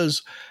 but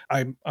because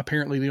I'm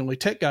apparently the only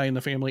tech guy in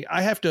the family,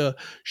 I have to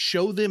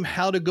show them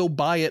how to go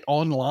buy it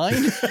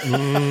online.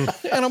 And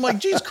I'm like,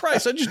 geez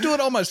Christ, I just do it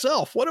all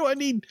myself. What do I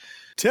need?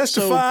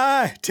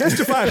 Testify,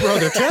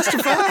 brother,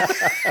 testify.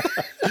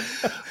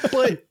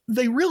 But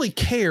they really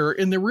care,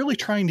 and they're really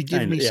trying to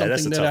give me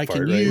something that I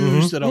can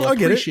use, that I'll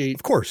appreciate.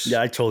 Of course.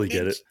 Yeah, I totally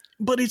get it.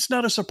 But it's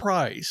not a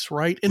surprise,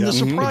 right? And the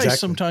surprise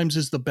sometimes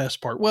is the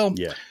best part. Well,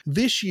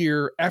 this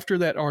year, after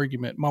that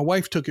argument, my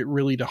wife took it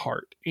really to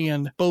heart.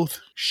 And both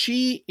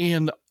she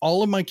and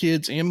all of my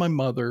kids and my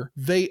mother,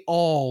 they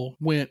all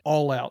went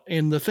all out.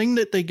 And the thing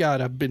that they got,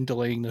 I've been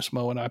delaying this,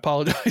 Mo, and I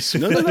apologize.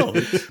 No.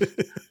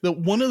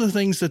 One of the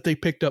things that they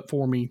picked up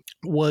for me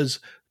was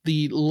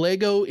the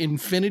Lego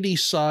Infinity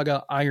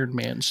Saga Iron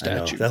Man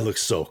statue. That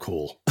looks so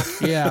cool.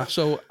 Yeah.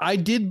 So I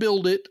did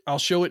build it. I'll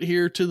show it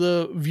here to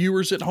the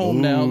viewers at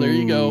home now. There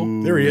you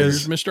go. There he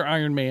is. There's Mr.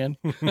 Iron Man.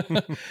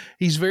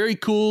 He's very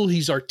cool.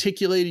 He's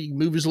articulated. He can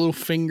move his little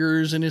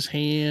fingers and his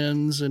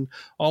hands and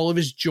all of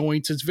his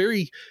joints. It's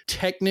very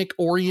technic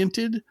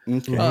oriented.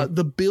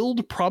 The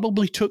build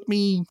probably took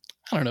me,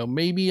 I don't know,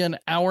 maybe an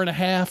hour and a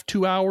half,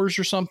 2 hours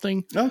or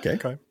something. Okay.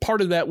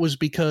 Part of that was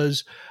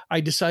because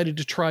I decided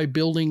to try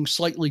building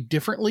slightly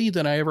differently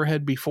than I ever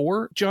had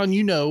before. John,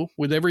 you know,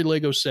 with every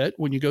Lego set,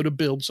 when you go to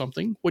build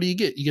something, what do? You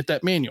get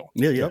that manual.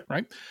 Yeah.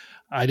 Right?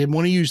 I didn't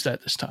want to use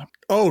that this time.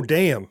 Oh,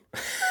 damn.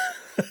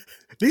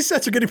 These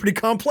sets are getting pretty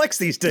complex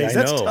these days.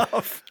 That's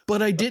tough.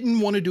 But I didn't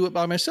want to do it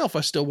by myself.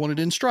 I still wanted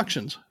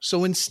instructions.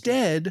 So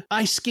instead,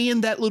 I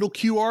scanned that little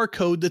QR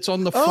code that's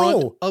on the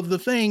front of the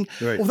thing.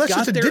 Right. Well, that's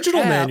just a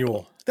digital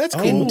manual. That's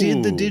cool. And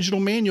did the digital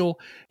manual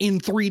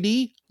in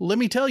 3D. Let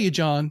me tell you,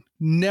 John,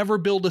 never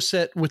build a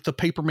set with the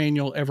paper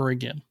manual ever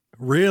again.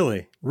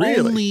 Really?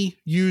 Only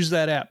use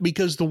that app,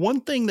 because the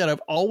one thing that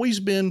I've always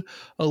been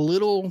a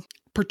little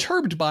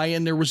perturbed by,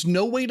 and there was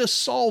no way to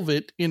solve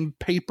it in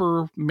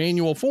paper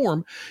manual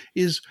form,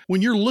 is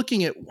when you're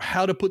looking at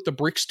how to put the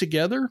bricks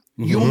together,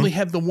 you only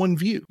have the one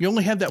view. You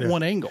only have that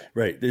one angle.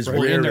 Right. It's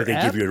rare that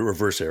they give you a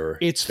reverse error.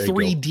 It's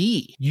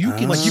 3D. You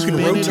can you can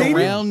rotate it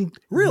around,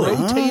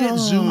 rotate it,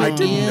 zoom it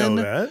in,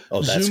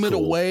 zoom it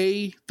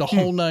away, the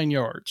whole 9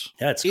 yards.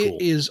 That's cool.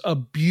 It is a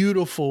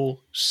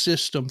beautiful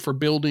system for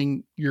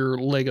building your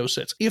Lego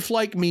sets. If,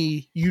 like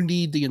me, you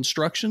need the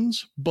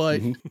instructions,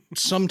 but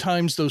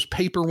sometimes those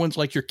paper ones,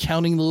 like you're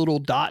counting the little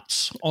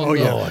dots on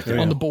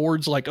the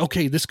boards, like,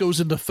 okay, this goes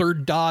in the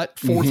third dot,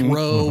 fourth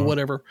row,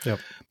 whatever. Yep.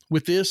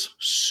 With this,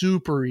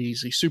 super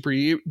easy.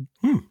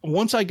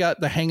 Once I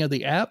got the hang of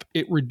the app,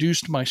 it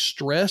reduced my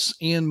stress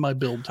and my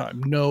build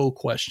time. No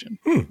question.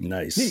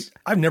 Nice. Neat.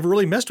 I've never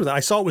really messed with it. I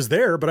saw it was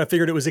there, but I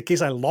figured it was in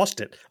case I lost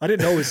it. I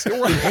didn't know it was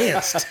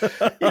enhanced.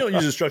 You don't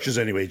use instructions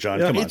anyway, John.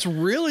 Come on. It's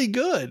really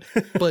good.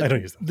 But I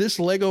don't use them. This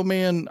Lego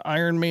Man,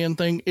 Iron Man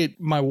thing,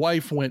 my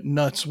wife went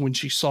nuts when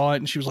she saw it,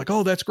 and she was like,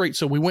 oh, that's great.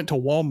 So we went to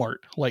Walmart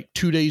like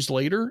 2 days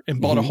later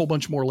and bought a whole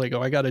bunch more Lego.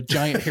 I got a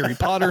giant Harry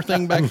Potter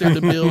thing back there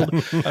to build.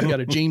 I've got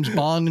a James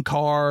Bond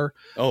car.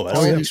 Oh,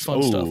 all these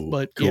fun stuff.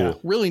 But cool.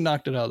 Really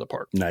knocked it out of the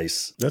park.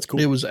 Nice. That's cool.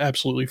 It was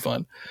absolutely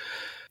fun.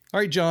 All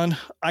right, John,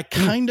 I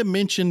kind of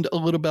mentioned a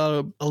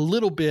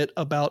little bit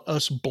about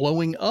us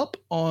blowing up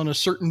on a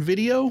certain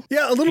video.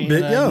 Yeah, a little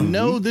bit. Yeah. I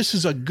know this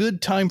is a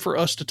good time for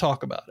us to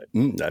talk about it.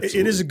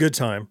 It is a good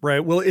time,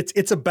 right? Well,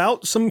 it's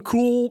about some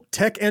cool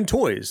tech and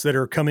toys that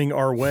are coming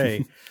our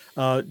way.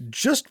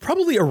 Just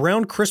probably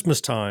around Christmas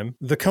time,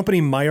 the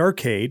company My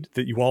Arcade,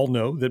 that you all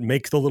know, that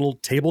make the little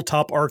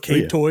tabletop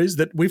arcade toys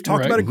that we've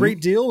talked about a great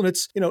deal, and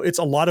it's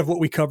a lot of what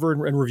we cover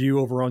and review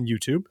over on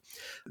YouTube.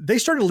 They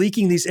started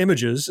leaking these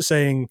images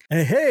saying,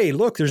 hey,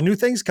 look, there's new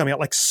things coming out,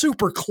 like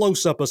super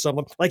close up of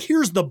something. Like,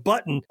 here's the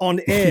button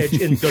on edge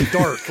in the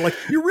dark. Like,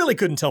 you really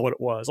couldn't tell what it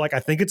was. Like, I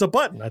think it's a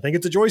button. I think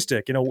it's a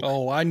joystick.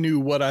 Oh, I knew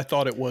what I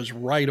thought it was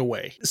right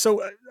away.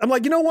 So I'm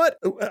like, you know what?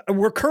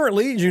 I'm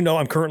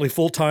currently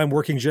full-time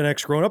working Gen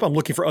X Grown Up. I'm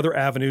looking for other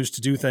avenues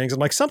to do things.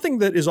 And like, something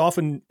that is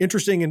often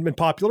interesting and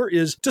popular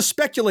is to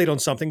speculate on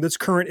something that's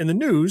current in the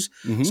news.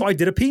 So I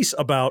did a piece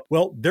about,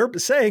 well, they're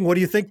saying, what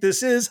do you think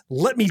this is?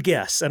 Let me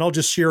guess. And I'll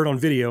just share it on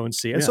video and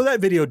see. And so that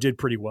video did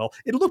pretty well.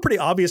 It looked pretty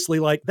obviously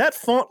like that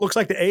font looks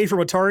like the A from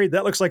Atari.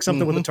 That looks like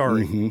something with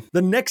Atari.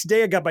 The next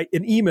day I got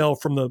an email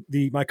from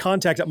my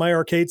contact at My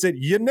Arcade said,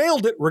 you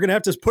nailed it. We're going to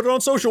have to put it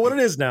on social what it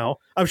is now.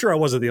 I'm sure I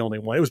wasn't the only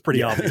one. It was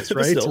pretty obvious,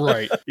 right?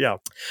 Right. Yeah.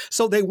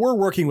 So they were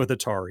working with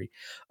Atari.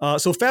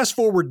 So fast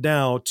forward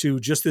now to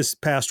just this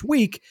past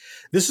week.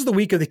 This is the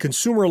week of the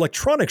Consumer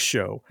Electronics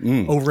Show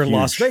over in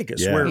Las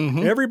Vegas, where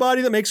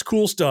everybody that makes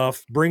cool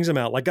stuff brings them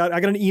out. Like I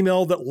got an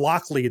email that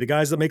Lockley, the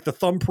guys that make the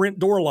thumbprint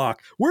door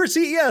lock, we're at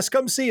CES,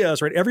 come see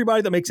us, right?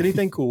 Everybody that makes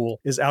anything cool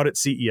is out at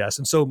CES.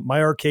 And so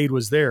My Arcade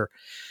was there.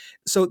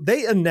 So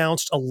they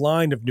announced a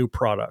line of new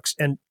products,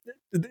 and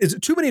is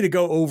it too many to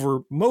go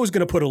over? Mo's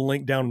going to put a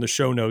link down in the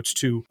show notes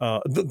to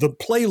the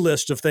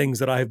playlist of things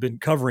that I have been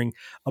covering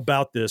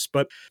about this,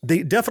 but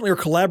they definitely are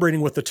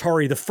collaborating with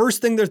Atari. The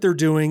first thing that they're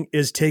doing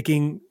is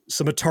taking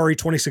some Atari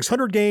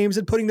 2600 games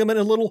and putting them in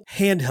a little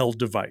handheld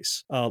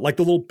device, like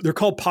they're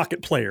called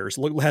pocket players.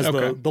 It has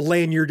the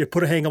lanyard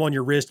to hang them on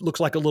your wrist. It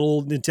looks like a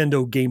little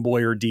Nintendo Game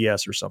Boy or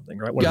DS or something,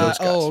 right? One of those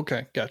guys. Oh,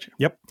 okay. Gotcha.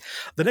 Yep.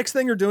 The next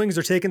thing they're doing is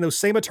they're taking those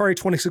same Atari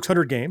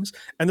 2600 games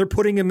and they're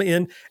putting them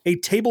in a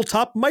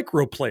tabletop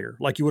micro player,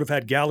 like you would have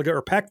had Galaga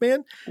or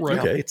Pac-Man. Right.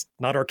 Now, it's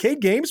not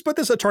arcade games, but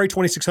there's Atari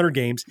 2600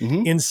 games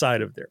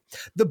inside of there.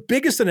 The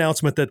biggest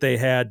announcement that they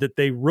had that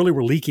they really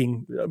were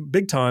leaking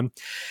big time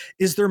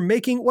is they're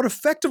making what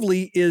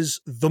effectively is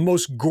the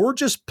most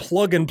gorgeous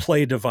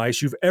plug-and-play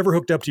device you've ever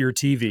hooked up to your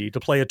TV to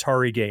play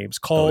Atari games.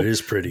 It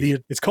is pretty.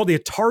 It's called the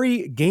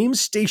Atari Game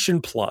Station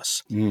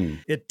Plus.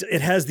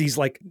 It has these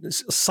like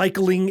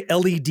cycling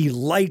LED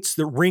lights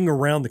that ring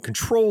around the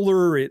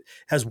controller. It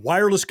has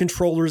wireless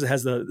controllers. It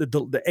has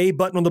the A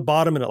button on the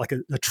bottom and like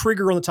a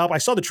trigger on the top. I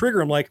saw the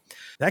trigger. I'm like,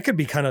 that could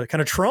be kind of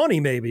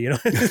Tron-y maybe,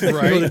 right?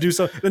 To do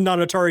something, not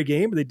an Atari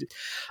game.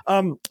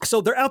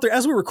 So they're out there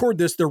as we record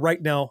this. They're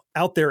right now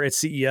out there at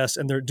CES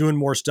and they're doing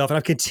more stuff. And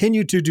I've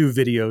continued to do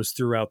videos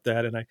throughout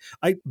that. And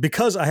I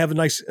because I have a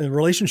nice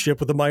relationship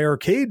with the My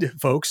Arcade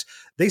folks,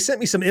 they sent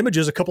me some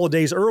images a couple of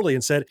days early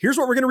and said, here's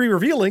what we're going to be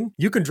revealing.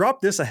 You can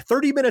drop this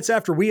 30 minutes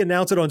after we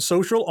announce it on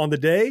social on the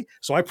day.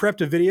 So I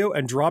prepped a video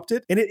and dropped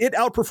it. And it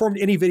outperformed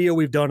any video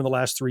we've done in the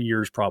last 3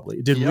 years, probably.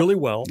 It did really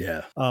well.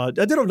 Yeah. I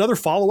did another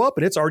follow-up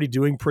and it's already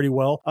doing pretty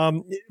well.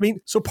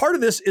 So part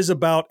of this is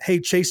about, hey,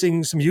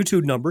 chasing some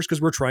YouTube numbers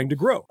because we're trying to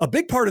grow. A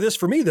big part of this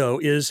for me, though,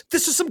 is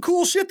this is some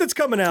cool shit that's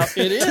coming out.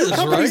 It is,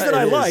 companies right? that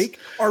I like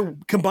are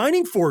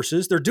combining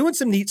forces. They're doing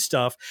some neat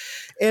stuff.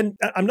 And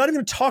I'm not even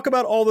going to talk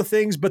about all the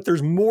things, but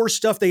there's more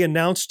stuff they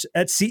announced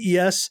at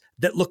CES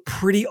that look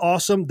pretty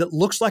awesome, that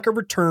looks like a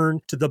return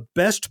to the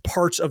best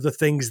parts of the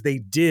things they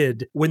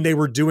did when they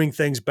were doing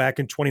things back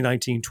in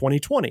 2019,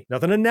 2020.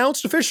 Nothing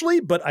announced officially,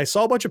 but I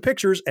saw a bunch of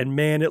pictures and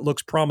man, it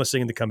looks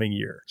promising in the coming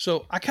year.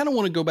 So I kind of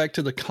want to go back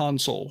to the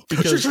console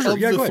because of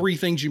the three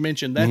things you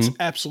mentioned, that's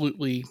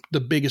absolutely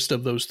the biggest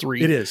of those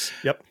three. It is.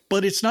 Yep.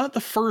 But it's not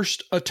the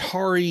first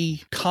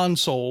Atari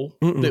console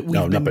that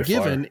we've been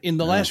given in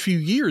the last few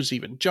years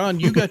even. John,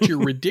 you got your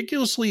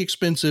ridiculously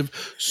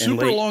expensive,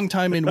 super long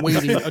time in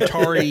waiting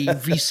Atari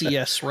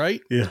VCS,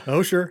 right? Yeah.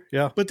 Oh, sure.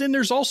 Yeah. But then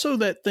there's also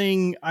that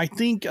thing, I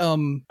think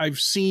I've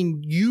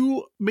seen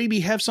you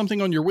maybe have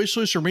something on your wish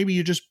list, or maybe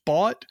you just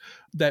bought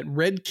that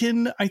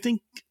Redkin, I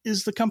think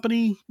is the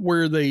company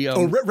where they...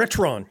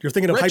 Retron. You're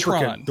thinking of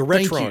Hyperkin. The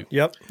Retron.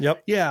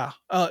 Yep. Yeah.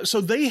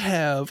 So they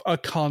have a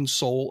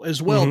console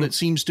as well that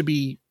seems to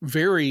be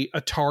very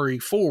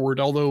Atari forward,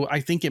 although I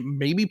think it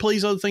maybe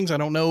plays other things. I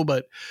don't know,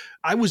 but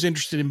I was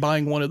interested in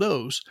buying one of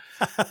those.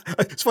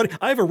 It's funny.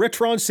 I have a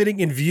Retron sitting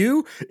in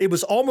view. It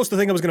was almost the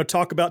thing I was going to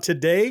talk about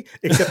today,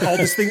 except all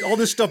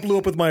this stuff blew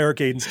up with my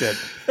arcade instead.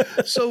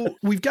 So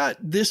we've got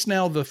this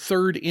now, the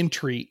third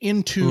entry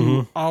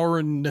into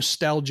our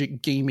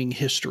nostalgic gaming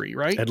history,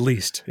 right? At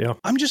least, yeah.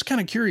 I'm just kind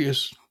of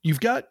curious. You've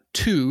got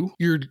two.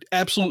 You're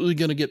absolutely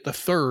going to get the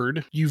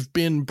third. You've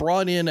been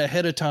brought in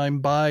ahead of time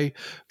by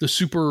the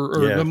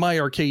the My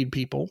Arcade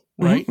people,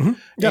 right?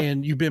 Yep.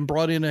 And you've been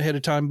brought in ahead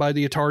of time by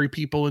the Atari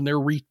people, and they're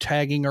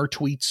retagging our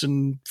tweets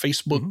and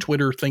Facebook,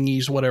 Twitter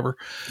thingies, whatever.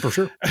 For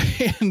sure.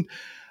 And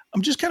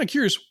I'm just kind of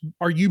curious,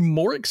 are you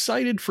more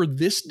excited for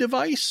this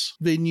device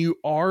than you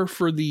are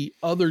for the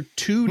other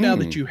two now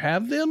that you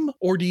have them?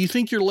 Or do you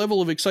think your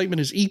level of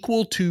excitement is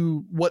equal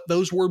to what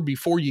those were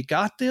before you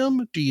got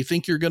them? Do you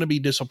think you're going to be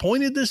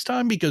disappointed this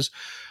time? Because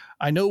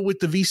I know with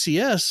the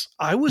VCS,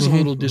 I was a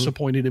little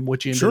disappointed in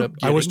what you ended up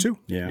getting. I was too.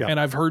 Yeah. And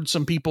I've heard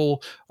some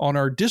people on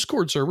our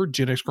Discord server,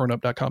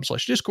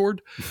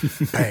 genxgrownup.com/Discord.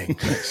 Bang.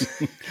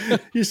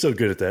 You're so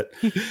good at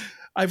that.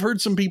 I've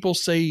heard some people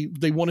say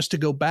they want us to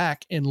go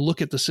back and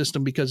look at the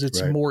system because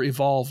it's more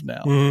evolved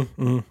now.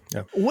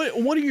 Yeah.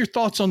 What are your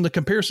thoughts on the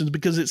comparisons?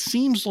 Because it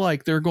seems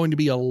like there are going to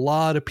be a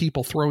lot of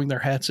people throwing their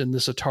hats in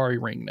this Atari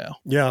ring now.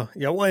 Yeah.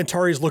 Well,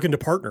 Atari's looking to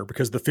partner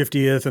because the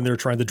 50th, and they're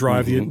trying to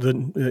drive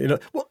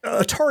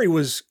Atari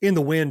was in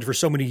the wind for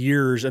so many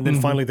years, and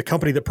then finally the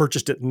company that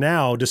purchased it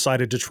now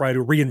decided to try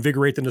to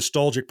reinvigorate the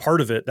nostalgic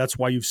part of it. That's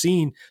why you've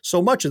seen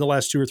so much in the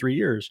last 2 or 3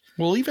 years.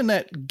 Well, even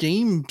that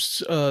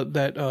games,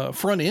 that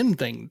front end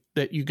thing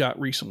that you got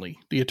recently,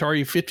 the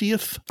Atari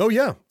 50th. Oh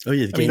yeah. I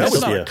mean,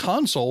 that's not a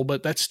console,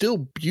 but that's still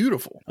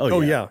beautiful. Oh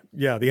yeah.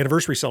 The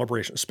anniversary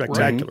celebration is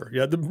spectacular.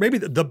 Right. Yeah. Maybe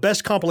the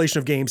best compilation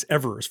of games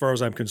ever, as far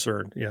as I'm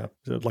concerned. Yeah.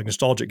 Like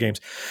nostalgic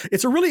games.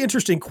 It's a really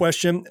interesting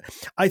question.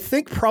 I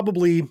think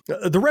probably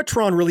the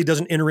Retron really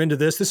doesn't enter into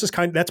this. This is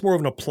that's more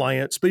of an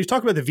appliance, but you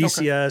talk about the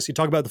VCS, you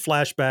talk about the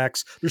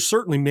flashbacks. There's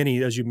certainly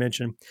many, as you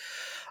mentioned.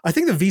 I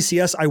think the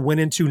VCS I went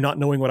into not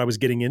knowing what I was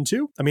getting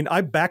into. I mean,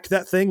 I backed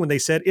that thing when they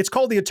said, it's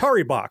called the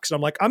Atari box. And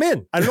I'm like, I'm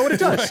in. I don't know what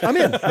it does. I'm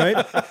in,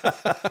 right?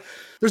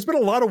 There's been a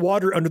lot of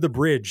water under the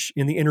bridge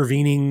in the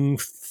intervening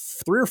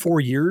 3 or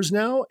 4 years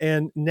now.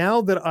 And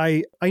now that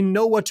I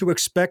know what to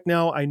expect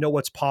now, I know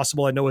what's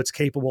possible. I know it's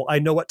capable. I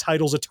know what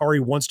titles Atari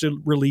wants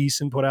to release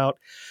and put out.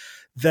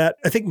 That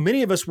I think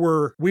many of us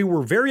were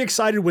very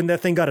excited when that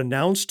thing got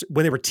announced,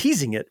 when they were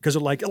teasing it, because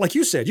like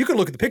you said, you could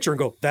look at the picture and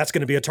go, that's going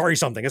to be Atari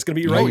something. It's going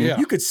to be right. Oh, yeah.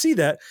 You could see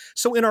that.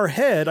 So in our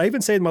head, I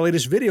even say in my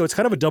latest video, it's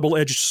kind of a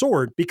double-edged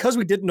sword. Because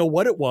we didn't know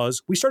what it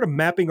was, we started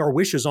mapping our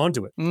wishes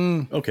onto it.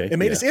 Okay. It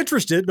made us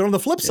interested, but on the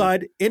flip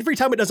side, every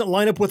time it doesn't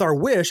line up with our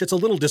wish, it's a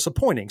little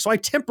disappointing. So I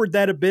tempered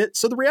that a bit.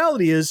 So the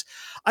reality is,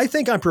 I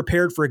think I'm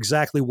prepared for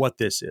exactly what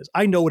this is.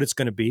 I know what it's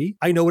going to be.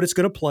 I know what it's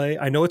going to play.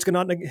 I know it's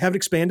going to have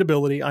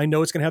expandability. I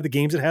know it's going to have the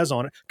games it has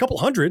on it. A couple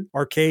hundred,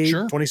 arcade,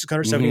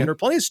 2600, 7800,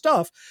 plenty of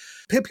stuff.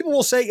 People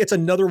will say it's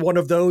another one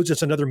of those.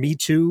 It's another Me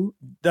Too.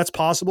 That's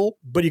possible.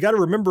 But you got to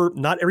remember,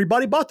 not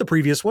everybody bought the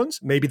previous ones.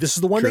 Maybe this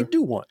is the one they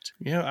do want.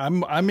 Yeah,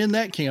 I'm in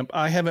that camp.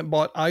 I haven't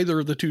bought either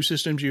of the two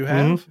systems you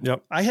have.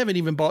 Yep. I haven't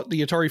even bought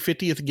the Atari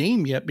 50th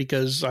game yet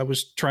because I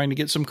was trying to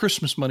get some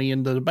Christmas money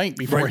into the bank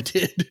before I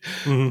did.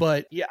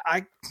 But yeah,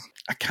 I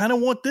kind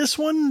of want this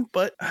one,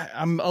 but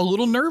I'm a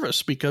little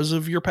nervous because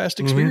of your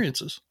past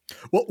experiences.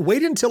 Well,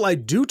 wait until I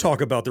do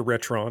talk about the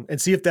Retron and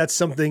see if that's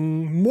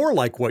something more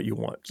like what you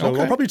want. So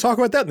I'll probably talk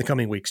about that in the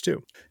coming weeks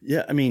too.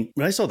 Yeah. I mean,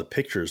 when I saw the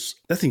pictures,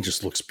 that thing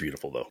just looks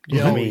beautiful though.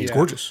 Yeah. I mean, it's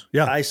gorgeous.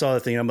 Yeah. I saw the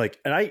thing. I'm like,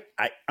 and I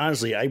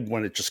honestly, I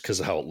want it just because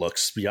of how it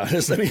looks, to be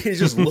honest. I mean, it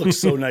just looks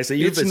so nice.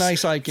 It's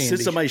nice eye candy.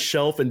 Sits on my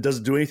shelf and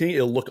doesn't do anything.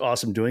 It'll look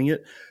awesome doing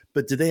it.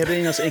 But did they have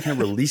anything else, any kind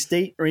of release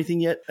date or anything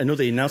yet? I know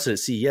they announced it at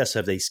CES.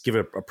 Have they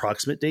given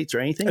approximate dates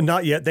or anything?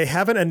 Not yet. They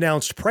haven't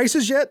announced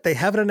prices yet. They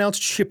haven't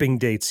announced shipping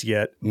dates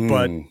yet.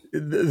 But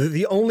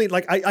the only,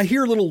 like, I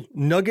hear little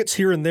nuggets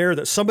here and there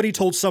that somebody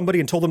told somebody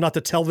and told them not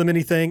to tell them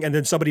anything, and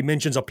then somebody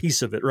mentions a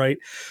piece of it, right?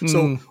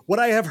 So what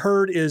I have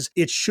heard is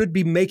it should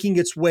be making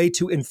its way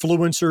to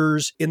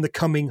influencers in the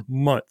coming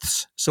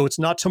months. So it's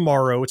not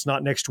tomorrow, it's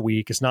not next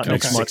week, it's not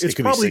next month. It's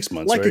probably 6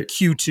 months, like right? a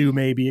Q2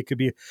 maybe. It could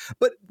be,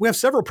 but we have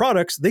several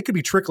products. They could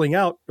be trickling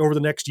out over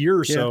the next year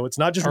or so. It's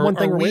not just one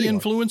thing. Are we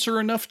influencer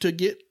enough to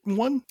get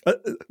one?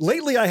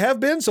 Lately I have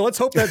been, so let's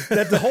hope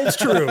that holds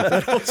true.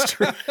 That holds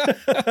true.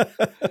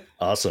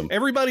 Awesome.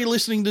 Everybody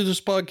listening to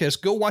this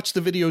podcast, go watch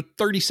the video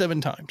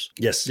 37 times.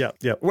 Yes. Yeah.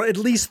 Well, at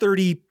least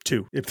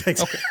 32.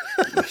 Thanks. Okay.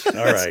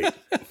 All right.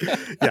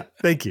 Yeah.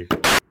 Thank you.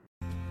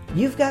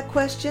 You've got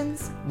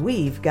questions,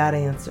 we've got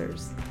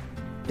answers.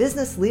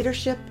 Business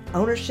leadership,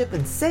 ownership,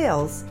 and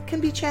sales can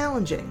be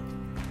challenging.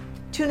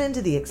 Tune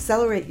into the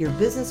Accelerate Your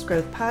Business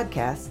Growth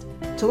podcast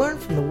to learn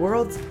from the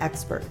world's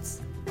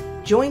experts.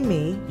 Join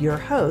me, your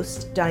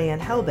host, Diane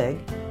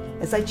Helbig,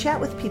 as I chat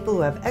with people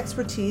who have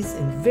expertise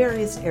in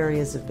various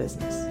areas of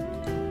business.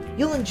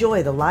 You'll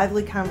enjoy the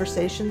lively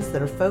conversations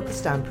that are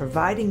focused on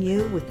providing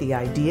you with the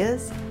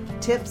ideas,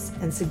 tips,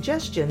 and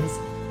suggestions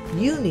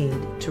you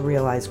need to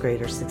realize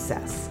greater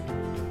success.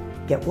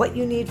 Get what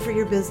you need for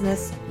your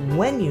business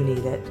when you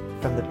need it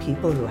from the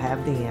people who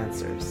have the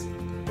answers.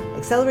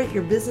 Accelerate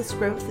Your Business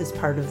Growth is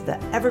part of the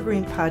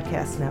Evergreen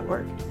Podcast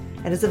Network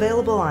and is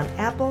available on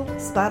Apple,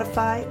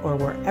 Spotify, or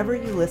wherever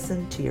you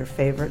listen to your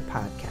favorite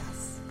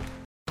podcasts.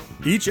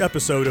 Each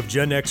episode of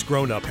Gen X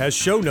Grown Up has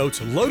show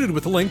notes loaded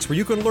with links where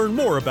you can learn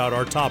more about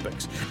our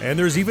topics. And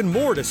there's even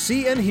more to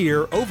see and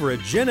hear over at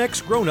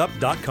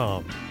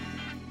genxgrownup.com.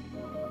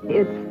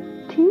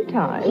 It's tea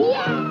time.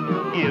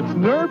 Yeah! It's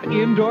Nerf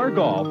Indoor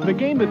Golf, the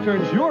game that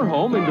turns your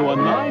home into a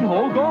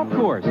 9-hole golf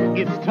course.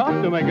 It's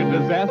tough to make a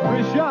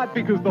disastrous shot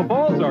because the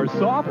balls are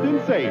soft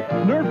and safe.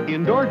 Nerf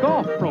Indoor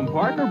Golf from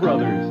Parker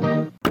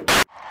Brothers.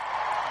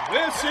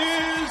 This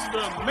is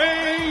the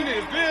main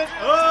event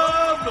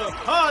of the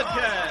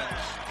podcast.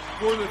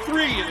 For the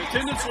 3 in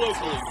attendance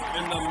locally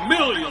and the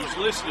millions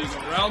listening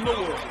around the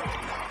world.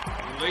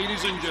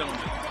 Ladies and gentlemen,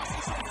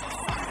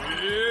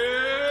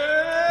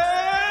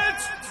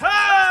 it's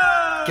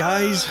time!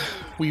 Guys,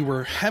 we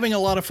were having a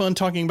lot of fun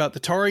talking about the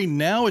Atari.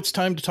 Now it's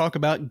time to talk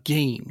about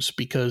games,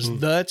 because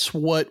that's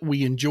what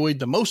we enjoyed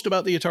the most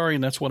about the Atari,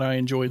 and that's what I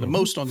enjoy the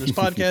most on this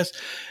podcast.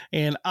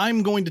 And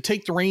I'm going to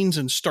take the reins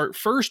and start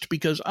first,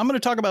 because I'm going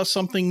to talk about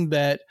something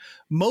that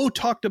Mo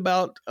talked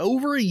about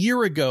over a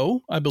year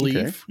ago, I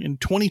believe, in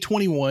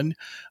 2021. I'm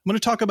going to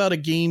talk about a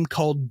game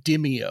called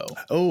Demeo.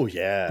 Oh,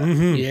 yeah.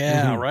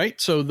 Yeah, right?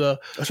 So the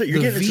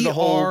you're getting into the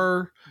whole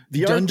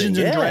VR Dungeons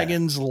thing, and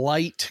Dragons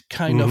light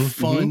kind of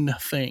fun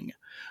thing.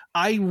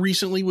 I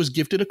recently was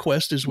gifted a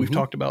Quest, as we've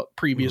talked about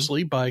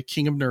previously, by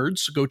King of Nerds.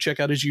 So go check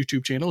out his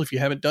YouTube channel. If you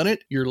haven't done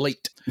it, you're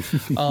late.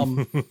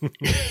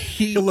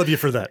 He'll love you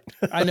for that.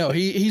 I know.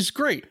 He's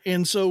great.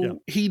 And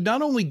so he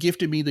not only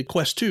gifted me the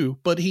Quest 2,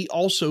 but he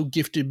also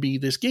gifted me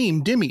this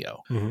game,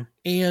 Demeo.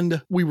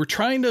 And we were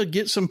trying to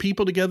get some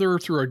people together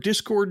through our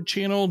Discord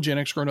channel,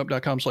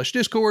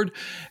 genxgrownup.com/Discord.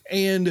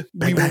 And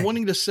we were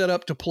wanting to set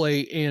up to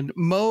play. And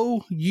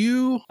Mo,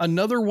 you,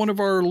 another one of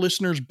our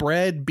listeners,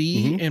 Brad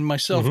B, and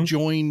myself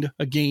joined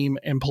a game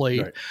and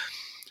played. Right.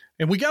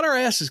 And we got our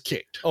asses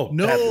kicked. Oh,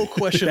 no badly.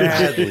 question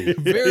about it.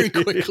 Very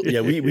quickly.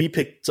 Yeah, we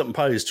picked something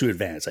probably was too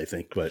advanced, I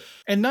think. But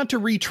and not to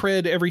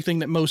retread everything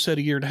that Mo said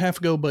a year and a half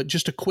ago, but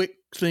just a quick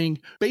thing.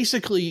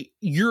 Basically,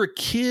 you're a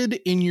kid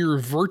in your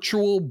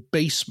virtual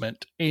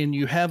basement and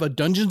you have a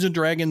Dungeons and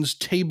Dragons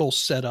table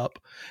set up,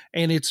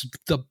 and it's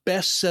the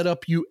best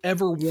setup you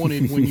ever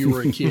wanted when you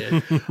were a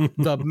kid.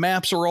 The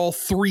maps are all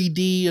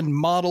 3D and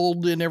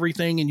modeled and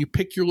everything, and you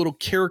pick your little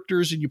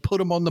characters and you put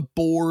them on the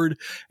board,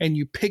 and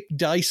you pick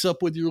dice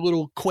up with your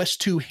little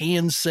Quest 2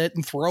 handset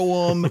and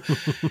throw them,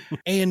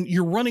 and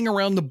you're running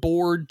around the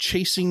board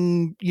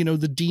chasing,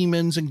 the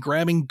demons and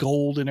grabbing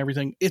gold and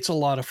everything. It's a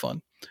lot of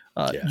fun.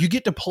 You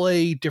get to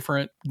play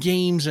different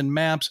games and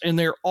maps, and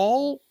they're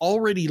all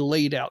already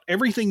laid out.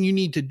 Everything you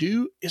need to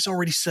do is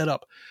already set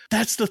up.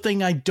 That's the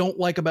thing I don't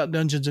like about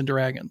Dungeons and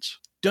Dragons.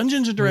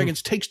 Dungeons and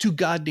Dragons takes too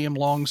goddamn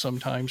long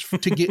sometimes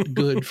to get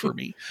good for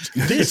me.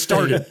 This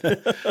started.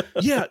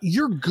 Yeah,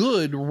 you're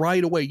good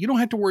right away. You don't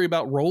have to worry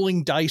about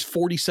rolling dice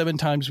 47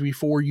 times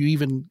before you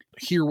even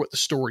hear what the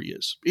story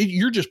is.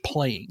 You're just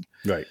playing.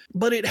 Right.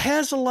 But it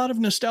has a lot of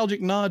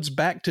nostalgic nods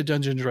back to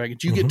Dungeons and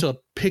Dragons. You get to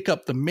pick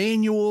up the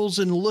manuals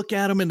and look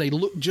at them, and they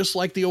look just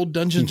like the old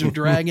Dungeons and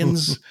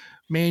Dragons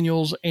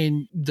manuals.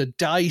 And the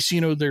dice,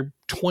 they're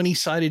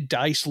 20-sided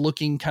dice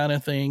looking kind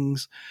of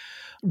things.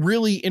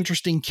 Really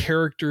interesting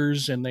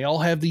characters, and they all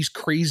have these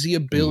crazy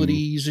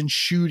abilities and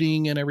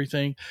shooting and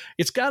everything.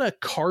 It's got a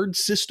card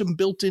system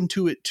built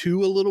into it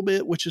too, a little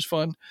bit, which is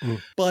fun.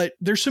 But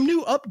there's some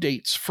new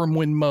updates from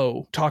when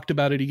Mo talked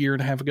about it a year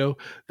and a half ago.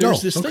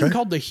 There's this thing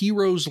called the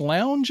Heroes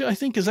Lounge, I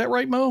think. Is that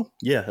right, Mo?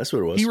 Yeah, that's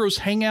what it was. Heroes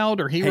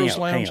Hangout or Heroes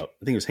Lounge? Hangout.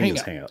 I think it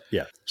was Hangout.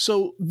 Yeah.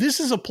 So this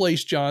is a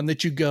place, John,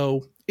 that you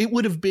go It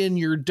would have been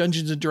your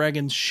Dungeons and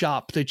Dragons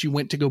shop that you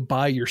went to go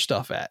buy your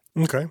stuff at.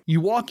 Okay.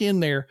 You walk in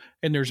there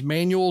and there's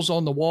manuals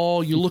on the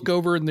wall. You look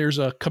over and there's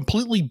a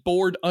completely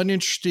bored,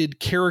 uninterested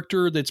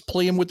character that's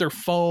playing with their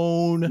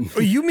phone. Oh,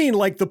 you mean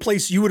like the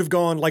place you would have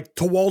gone like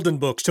to Walden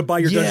Books to buy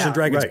your Dungeons and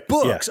Dragons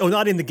books? Yeah. Oh,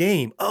 not in the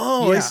game.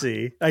 Oh,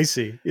 yeah. I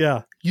see.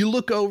 Yeah. You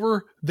look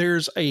over,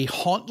 there's a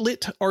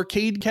Hauntlet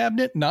arcade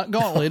cabinet, not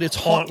Gauntlet. It's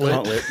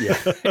Hauntlet.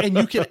 Yeah. And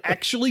you can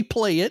actually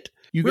play it.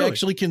 You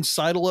actually can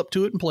sidle up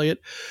to it and play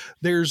it.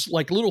 There's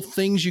like little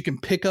things you can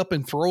pick up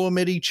and throw them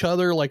at each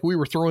other. Like we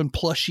were throwing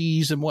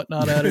plushies and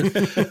whatnot at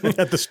it.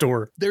 At the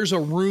store. There's a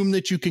room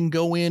that you can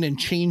go in and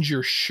change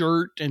your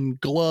shirt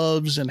and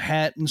gloves and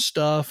hat and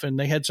stuff. And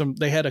they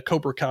had a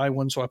Cobra Kai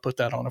one. So I put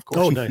that on, of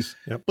course. Oh, nice.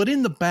 Yep. But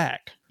in the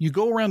back, you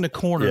go around the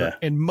corner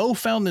and Mo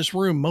found this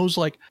room. Mo's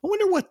like, I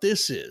wonder what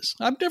this is.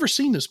 I've never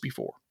seen this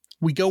before.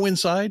 We go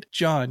inside.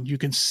 John, you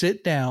can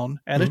sit down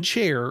at a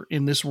chair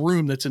in this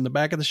room that's in the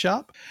back of the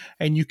shop,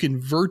 and you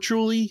can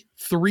virtually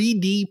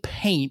 3D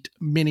paint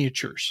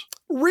miniatures.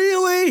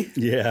 Really?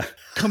 Yeah.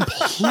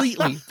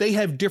 Completely. They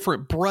have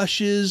different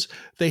brushes.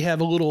 They have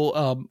a little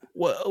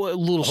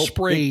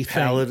spray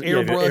palette, thing,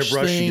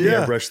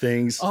 airbrush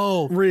things.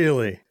 Oh,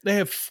 really? They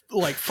have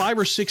like 5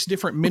 or 6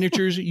 different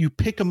miniatures. You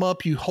pick them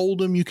up, you hold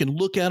them, you can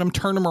look at them,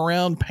 turn them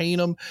around, paint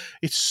them.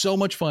 It's so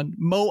much fun.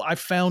 Mo, I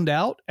found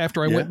out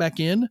after I went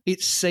back in,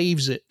 it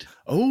saves it.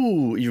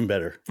 Oh, even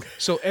better.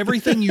 So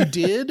everything you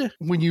did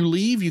when you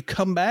leave, you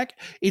come back,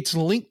 it's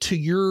linked to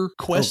your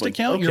Quest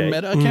account, your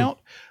Meta account.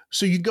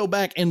 So you go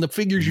back and the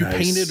figures you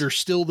painted are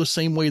still the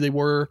same way they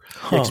were.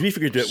 Because we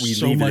figured that we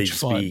leave it,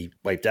 just be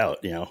wiped out,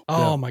 you know.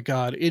 Oh my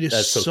God. It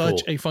is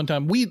such a fun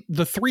time.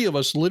 The 3 of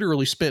us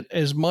literally spent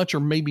as much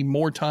or maybe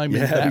more time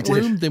in that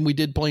room than we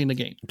did playing the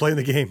game. Playing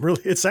the game,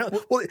 really. It's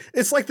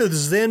like the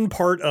Zen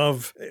part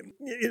of,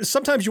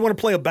 sometimes you want to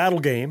play a battle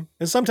game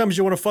and sometimes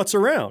you want to futz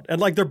around.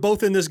 And like they're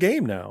both in this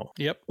game now.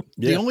 Yep.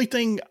 Yeah. The only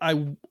thing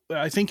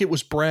I think it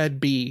was Brad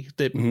B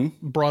that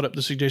brought up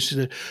the suggestion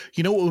that,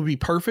 you know what would be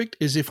perfect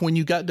is if when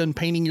you got done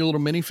painting your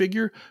little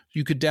minifigure,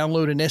 you could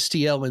download an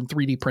STL and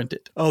 3D print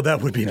it. Oh,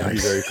 that would be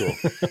nice. That'd be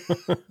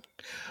very cool.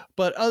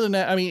 But other than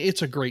that, I mean,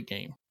 it's a great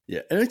game.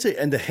 Yeah. And I'd say,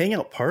 and the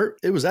hangout part,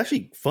 it was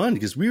actually fun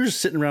because we were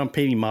just sitting around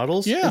painting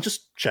models and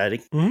just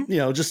chatting, you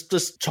know,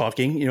 just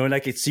talking, you know, and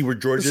I could see where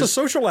George is. It's a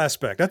social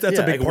aspect. That's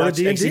a big part of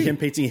D&D. I see him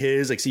painting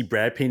his, I see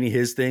Brad painting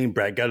his thing.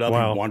 Brad got up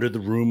and wandered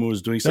the room and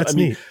was doing stuff. That's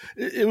neat.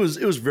 It was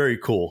very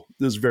cool.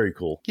 It was very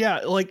cool. Yeah.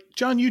 Like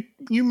John, you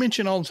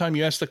mention all the time,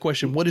 you ask the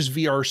question, what is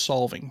VR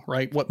solving,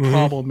 right? What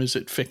problem is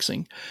it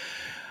fixing?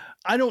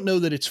 I don't know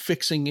that it's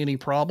fixing any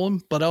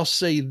problem, but I'll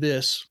say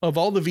this. Of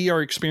all the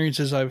VR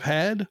experiences I've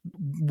had,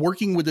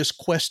 working with this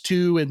Quest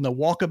 2 and the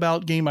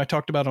Walkabout game I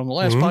talked about on the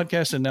last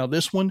podcast and now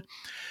this one,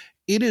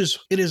 it is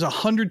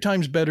 100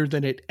 times better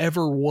than it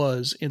ever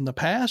was in the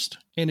past.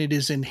 And it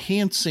is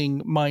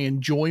enhancing my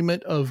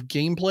enjoyment of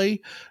gameplay,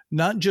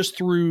 not just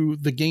through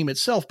the game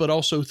itself, but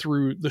also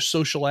through the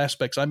social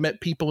aspects. I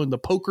met people in the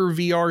poker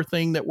VR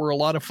thing that were a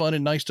lot of fun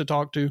and nice to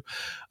talk to.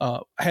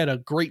 Had a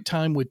great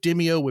time with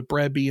Demio, with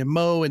Brad B and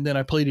Mo. And then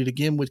I played it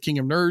again with King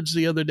of Nerds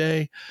the other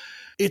day.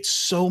 It's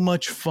so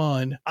much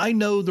fun. I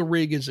know the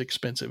rig is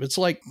expensive. It's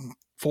like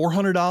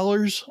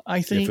 $400,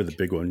 I think. Yeah, for the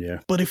big one, yeah.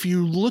 But if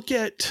you look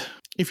at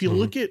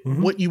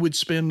what you would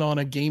spend on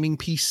a gaming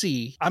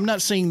PC, I'm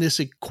not saying this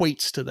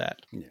equates to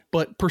that,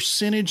 but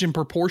percentage and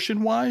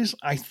proportion wise,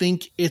 I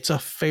think it's a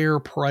fair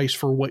price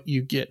for what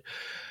you get.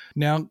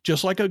 Now,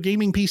 just like a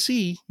gaming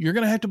PC, you're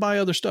going to have to buy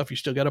other stuff. You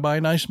still got to buy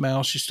a nice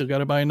mouse. You still got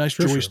to buy a nice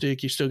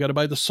joystick. You still got to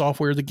buy the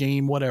software, the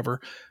game,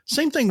 whatever.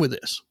 Same thing with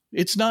this.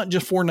 It's not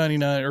just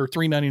 $4.99 or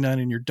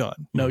 $3.99 and you're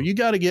done. No, you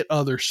got to get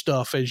other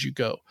stuff as you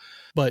go.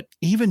 But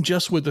even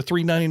just with the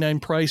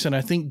 $3.99 price, and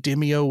I think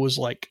Demio was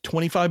like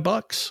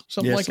 $25,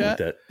 something like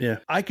that. Yeah,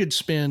 I could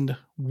spend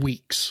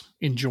weeks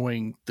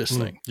enjoying this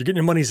thing. You're getting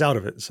your money's out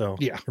of it, so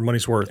your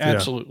money's worth.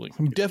 Absolutely.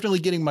 I'm definitely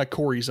getting my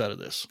Corys out of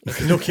this.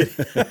 No kidding.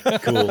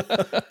 Cool.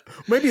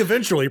 Maybe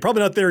eventually. You're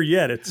probably not there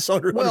yet. It's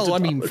 $100. Well, I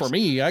mean, for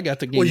me, I got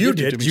the game. Well, you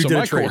did. To me, you so did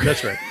my a trade.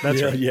 That's right.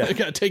 That's right. Yeah, I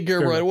got to take care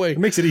of it right away. It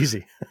makes it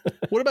easy.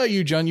 What about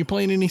you, John? You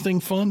playing anything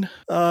fun?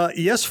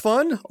 Yes,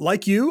 fun.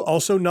 Like you,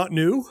 also not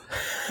new.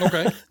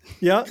 Okay.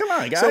 Yeah. Come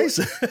on, guys.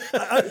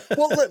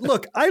 Well,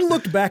 look, I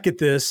looked back at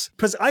this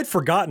because I'd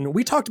forgotten.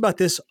 We talked about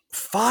this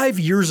 5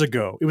 years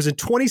ago. It was in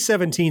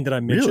 2017 that I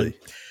mentioned. Really?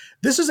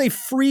 This is a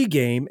free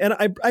game, and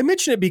I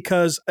mention it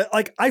because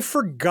I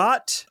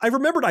forgot. I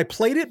remembered I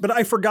played it, but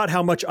I forgot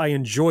how much I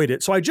enjoyed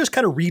it. So I just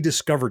kind of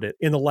rediscovered it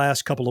in the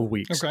last couple of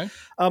weeks. Okay.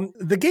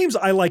 The games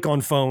I like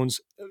on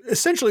phones,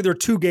 essentially there are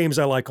 2 games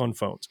I like on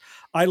phones.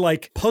 I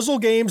like puzzle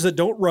games that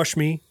don't rush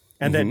me.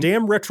 And that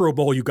damn Retro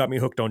Bowl you got me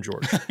hooked on,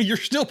 George. You're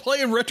still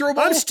playing Retro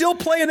Bowl? I'm still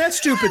playing that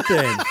stupid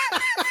thing.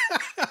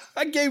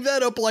 I gave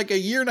that up like a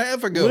year and a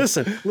half ago.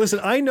 Listen,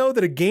 I know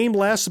that a game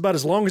lasts about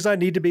as long as I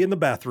need to be in the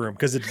bathroom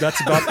because that's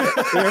about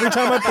every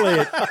time I play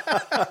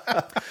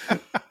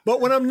it.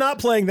 But when I'm not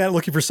playing that,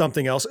 looking for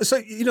something else. So,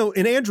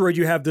 in Android,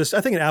 you have this,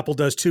 I think in Apple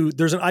does too.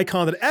 There's an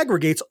icon that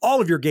aggregates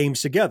all of your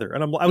games together.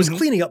 And I was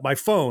cleaning up my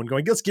phone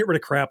going, let's get rid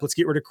of crap.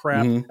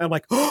 And I'm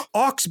like,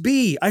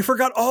 Aux-B. I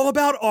forgot all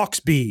about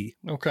Aux-B.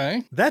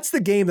 Okay. That's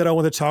the game that I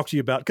want to talk to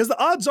you about, because the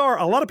odds are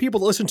a lot of people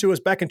that listened to us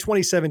back in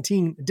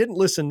 2017 didn't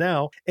listen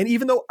now. And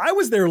even though I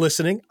was there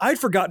listening, I'd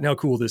forgotten how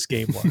cool this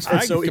game was.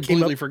 I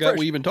completely forgot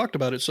we even talked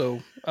about it.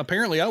 So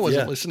apparently I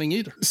wasn't listening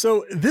either.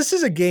 So this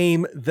is a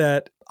game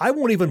that I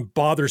won't even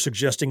bother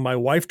suggesting my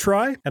wife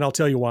try, and I'll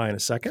tell you why in a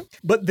second.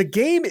 But the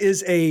game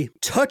is a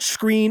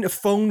touchscreen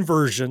phone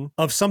version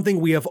of something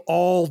we have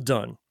all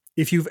done.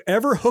 If you've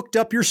ever hooked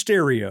up your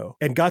stereo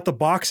and got the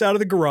box out of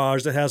the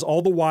garage that has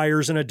all the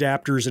wires and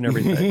adapters and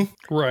everything.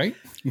 Right.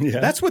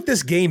 Yeah. That's what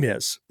this game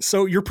is.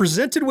 So you're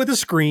presented with a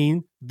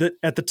screen that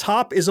at the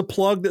top is a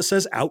plug that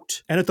says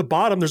out, and at the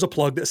bottom there's a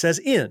plug that says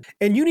in.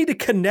 And you need to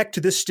connect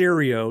to this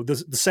stereo. The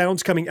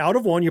sound's coming out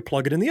of one, you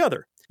plug it in the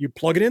other. You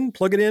plug it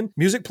in,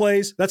 music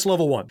plays. That's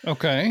level 1.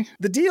 Okay.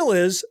 The deal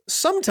is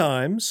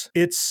sometimes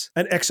it's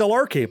an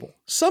XLR cable.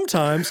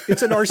 Sometimes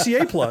it's an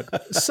RCA plug.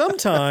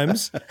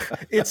 Sometimes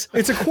it's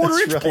a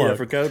quarter-inch plug. I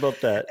forgot about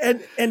that.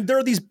 And there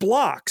are these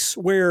blocks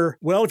where,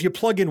 well, if you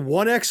plug in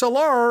one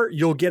XLR,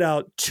 you'll get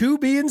out 2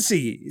 B and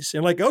Cs.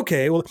 And like,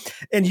 okay, well,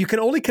 and you can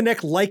only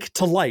connect like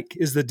to like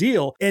is the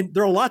deal. And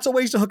there are lots of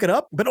ways to hook it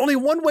up, but only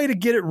one way to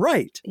get it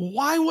right.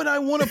 Why would I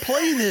want to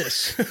play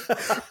this?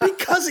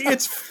 Because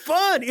it's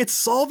fun. It's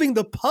solving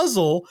the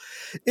puzzle.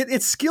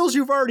 It's skills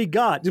you've already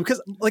got.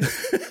 Because like,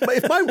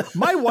 if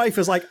my wife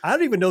is like, I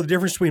don't even know the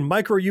difference between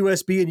micro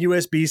USB and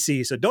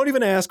USB-C, so don't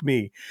even ask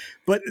me.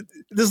 But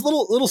there's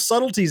little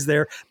subtleties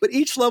there. But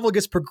each level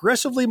gets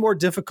progressively more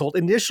difficult.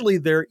 Initially,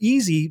 they're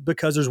easy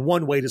because there's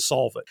one way to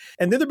solve it.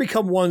 And then there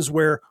become ones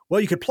where,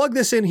 well, you could plug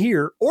this in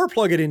here or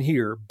plug it in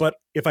here. But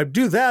if I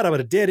do that, I'm at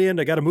a dead end.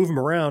 I got to move them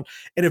around.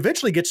 And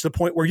eventually gets to the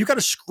point where you got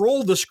to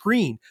scroll the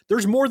screen.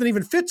 There's more than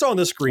even fits on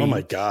the screen. Oh,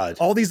 my God.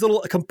 All these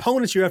little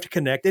components you have to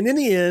connect. And in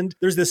the end,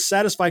 there's this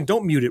satisfying,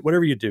 don't mute it,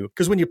 whatever you do.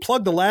 Because when you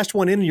plug the last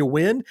one in and you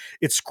win,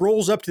 it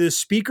scrolls up to this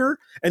speaker,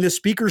 and the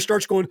speaker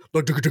starts going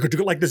like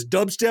this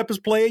dubstep is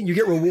playing. You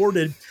get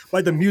rewarded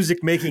by the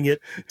music making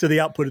it to the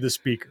output of the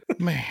speaker.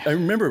 Man, I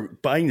remember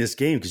buying this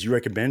game because you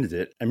recommended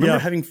it. I remember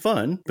having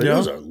fun, but it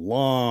was a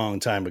long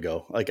time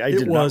ago. Like I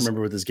did not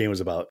remember what this game was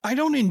about. I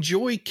don't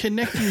enjoy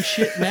connecting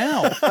shit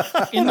now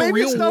in the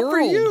real world. For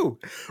you.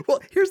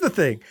 Well, here's the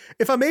thing.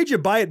 If I made you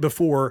buy it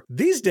before,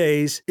 these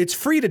days it's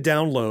free to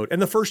download,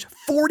 and the first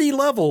 40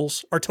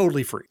 levels are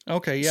totally free.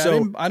 Okay, yeah.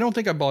 So, I don't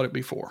think I bought it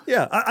before.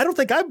 Yeah, I don't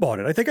think I bought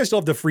it. I think I still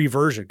have the free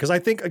version because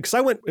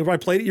when I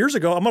played it years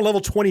ago, I'm on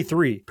level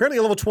 23. Apparently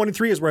level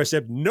 23 is where I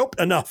said, nope,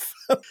 enough.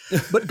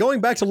 But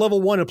going back to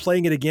level 1 and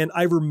playing it again,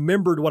 I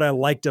remembered what I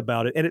liked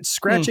about it. And it's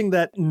scratching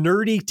that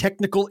nerdy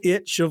technical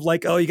itch of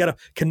like, oh, you got to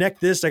connect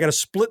this. I got to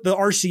split the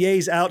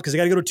RCAs out because I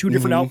got to go to 2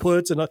 different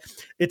outputs. And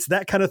it's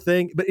that kind of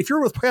thing. But if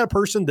you're the kind of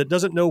person that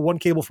doesn't know one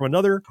cable from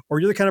another, or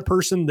you're the kind of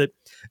person that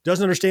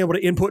doesn't understand what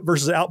an input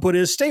versus output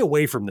is, stay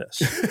away from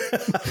this.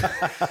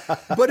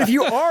 But if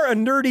you are a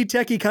nerdy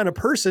techie kind of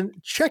person,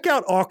 check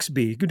out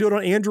Aux-B. You can do it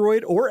on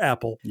Android or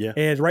Apple. Yeah.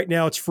 And right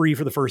now it's free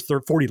for the first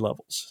 40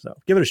 levels. So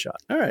give it a shot.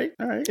 All right.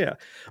 Yeah.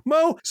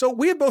 Mo, so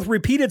we have both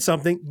repeated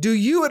something. Do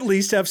you at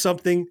least have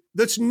something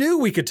that's new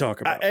we could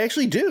talk about? I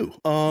actually do.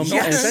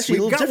 Yes, it's actually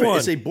a little different. One.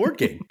 It's a board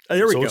game.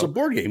 There we go. It's a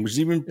board game, which is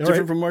even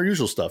different from our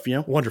usual stuff, you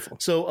know? Wonderful.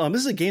 So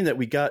this is a game that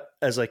we got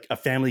as like a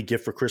family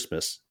gift for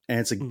Christmas. And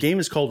it's a game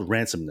is called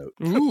Ransom Note.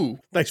 Ooh.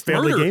 Nice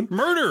family game.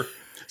 Murder.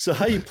 So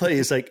how you play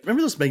is like,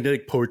 remember those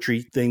magnetic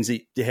poetry things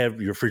that they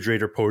have your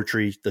refrigerator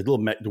poetry, the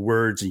little the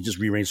words, and you just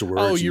rearrange the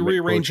words. Oh, you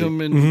rearrange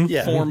them and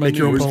form a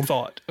new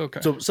thought.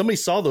 Okay. So somebody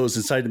saw those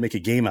and decided to make a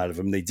game out of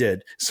them. They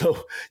did.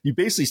 So you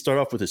basically start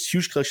off with this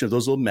huge collection of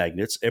those little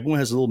magnets. Everyone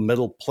has a little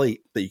metal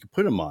plate that you can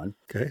put them on.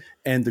 Okay.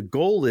 And the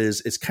goal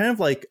is, it's kind of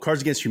like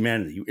Cards Against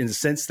Humanity in the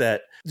sense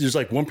that there's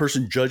like one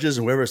person judges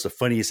and whoever has the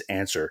funniest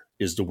answer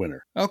is the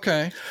winner.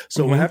 Okay.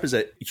 So what happens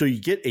is that, so you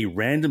get a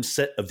random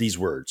set of these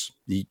words.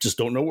 You just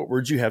don't know what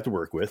words you have to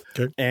work with.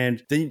 Okay.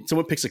 And then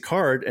someone picks a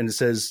card and it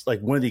says,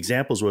 like, one of the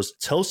examples was,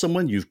 tell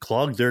someone you've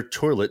clogged their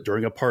toilet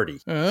during a party.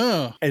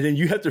 Oh. And then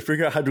you have to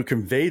figure out how to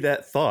convey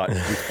that thought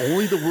with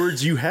only the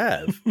words you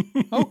have.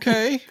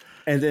 Okay.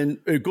 And then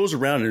it goes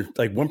around and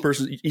like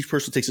each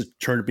person takes a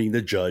turn of being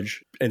the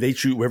judge, and they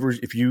choose whoever,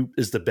 if you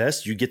is the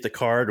best, you get the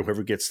card, or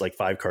whoever gets like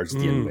 5 cards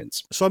at the end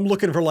wins. So I'm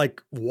looking for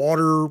like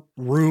water,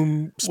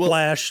 room,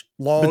 splash,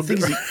 log. The thing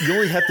is, you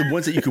only have the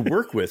ones that you can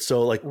work with.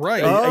 So like,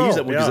 right. I use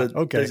that one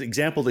because the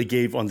example they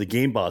gave on the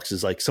game box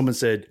is like someone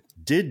said,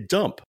 did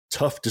dump,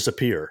 tough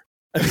disappear.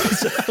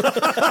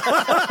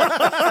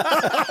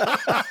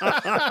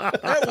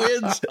 That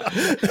wins.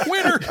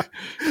 Winner.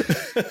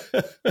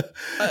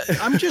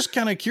 I'm just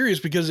kind of curious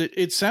because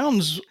it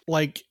sounds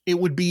like it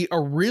would be a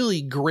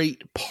really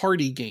great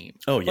party game.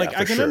 Oh, yeah. Like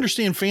I can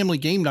understand family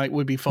game night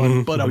would be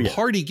fun, but a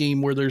party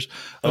game where there's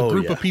a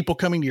group of people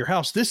coming to your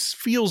house, this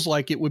feels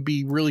like it would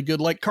be really good.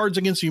 Like Cards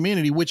Against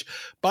Humanity, which,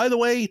 by the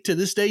way, to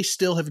this day,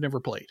 still have never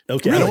played.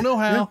 Okay. I don't know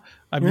how.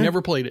 I've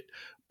never played it.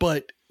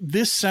 But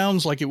this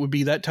sounds like it would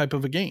be that type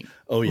of a game.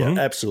 Oh, yeah,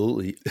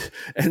 absolutely.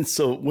 And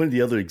so one of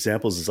the other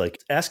examples is like,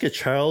 ask a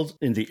child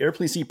in the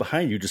airplane seat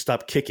behind you to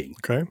stop kicking.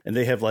 Okay. And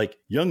they have like,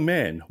 young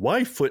man,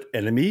 why foot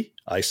enemy?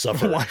 I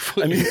suffer.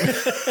 I mean,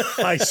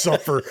 I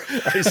suffer.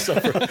 I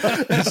suffer.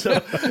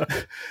 So,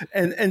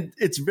 and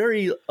it's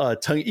very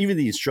even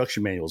the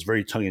instruction manual is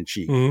very tongue in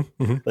cheek.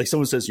 Like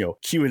someone says,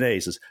 Q&A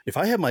says, if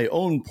I have my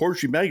own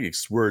Poetry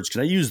Magnets words,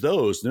 can I use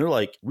those? And they're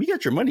like, we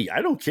got your money.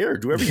 I don't care.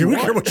 Do whatever you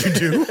want. Care what you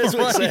do. That's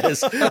what it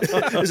says. It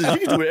says, you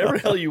can do whatever the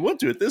hell you want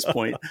to at this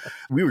point.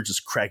 We were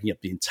just cracking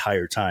up the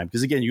entire time.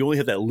 Because again, you only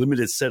have that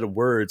limited set of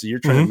words and you're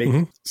trying to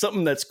make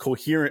something that's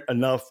coherent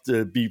enough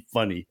to be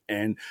funny.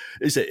 And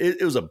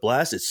it was a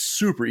blast. It's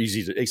super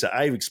easy to,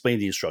 I've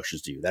explained the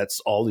instructions to you.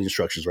 That's all the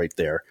instructions right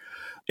there.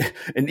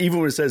 And even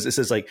when it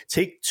says like,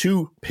 take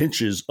 2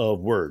 pinches of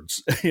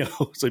words,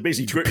 so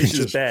basically in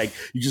this bag,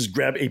 you just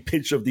grab a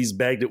pinch of these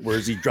magnet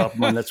words, you drop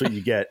them on, that's what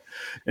you get.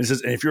 And it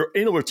says, and if you're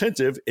anal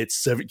retentive,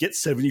 get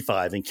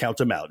 75 and count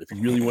them out if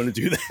you really want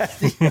to do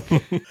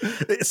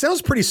that. It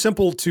sounds pretty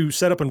simple to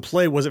set up and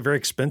play. Was it very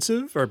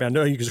expensive? Or I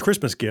know you use a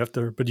Christmas gift,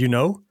 but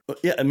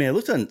Yeah, I mean, I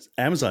looked on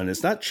Amazon.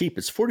 It's not cheap.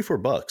 It's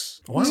 $44.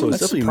 Wow, so it's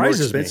definitely more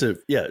expensive.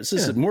 Me. Yeah, this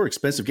is a more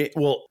expensive game.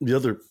 Well, the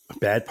other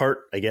bad part,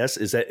 I guess,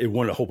 is that it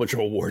won a whole bunch of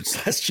awards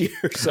last year.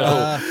 So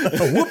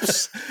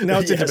whoops. Now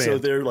it's in demand. So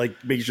they're like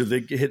making sure they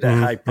hit that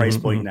high price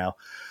point now.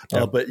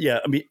 Yeah. But yeah,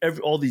 I mean,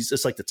 all these,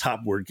 it's like the top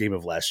word game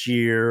of last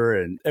year,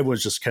 and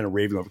everyone's just kind of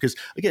raving over because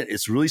again,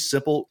 it's really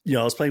simple.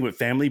 I was playing with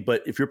family,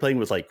 but if you're playing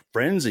with like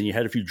friends and you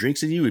had a few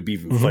drinks in you, it'd be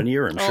even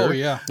funnier, I'm sure. Oh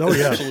yeah.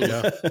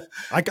 Absolutely.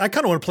 I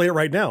kind of want to play it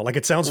right now. Like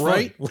it sounds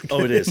right. Fun.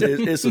 Oh, it is.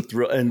 It's a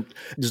thrill, and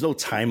there's no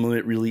time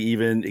limit really,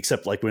 even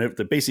except like whenever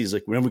the basic is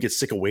like whenever we get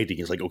sick of waiting,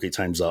 it's like okay,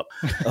 time's up.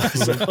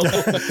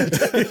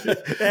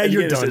 And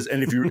you're done.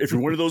 And if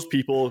you're one of those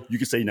people, you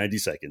can say 90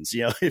 seconds.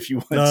 If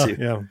you want to.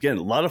 Yeah. Again,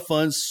 a lot of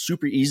fun,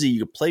 super easy.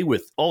 You can play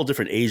with all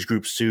different age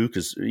groups too,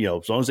 because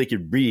as long as they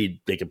can read,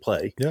 they can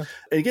play. Yeah.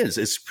 And again,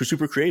 it's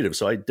super creative,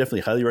 so I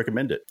definitely highly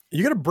recommend it.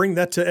 You got to bring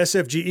that to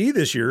SFGE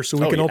this year so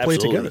we can all play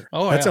together.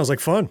 Oh, that sounds like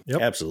fun. Yep.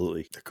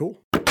 Absolutely.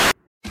 Cool.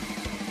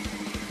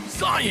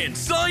 Science,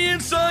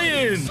 science,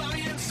 science!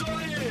 Science,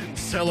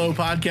 science! Hello,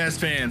 podcast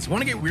fans.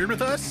 Want to get weird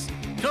with us?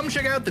 Come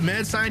check out the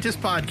Mad Scientist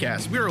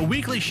Podcast. We're a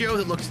weekly show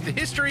that looks at the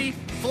history,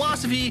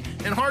 philosophy,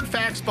 and hard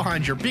facts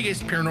behind your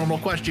biggest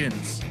paranormal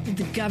questions. Did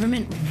the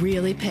government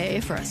really pay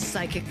for a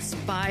psychic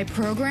spy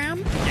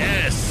program?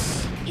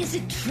 Yes! Is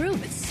it true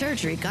that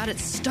surgery got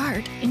its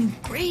start in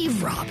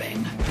grave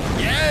robbing?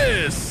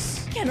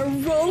 Yes! Can a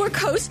roller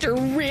coaster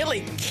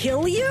really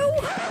kill you?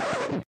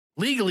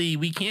 Legally,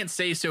 we can't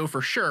say so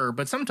for sure,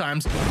 but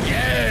sometimes,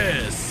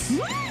 yes!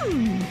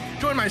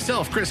 Join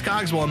myself, Chris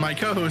Cogswell, and my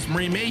co-host,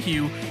 Marie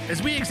Mayhew,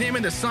 as we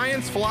examine the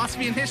science,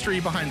 philosophy, and history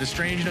behind the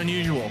strange and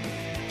unusual.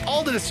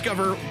 All to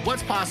discover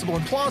what's possible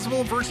and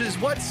plausible versus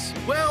what's,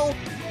 well,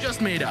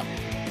 just made up.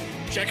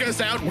 Check us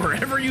out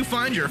wherever you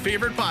find your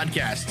favorite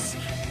podcasts.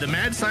 The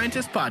Mad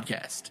Scientist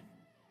Podcast.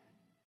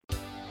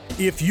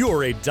 If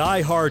you're a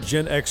die-hard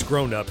Gen X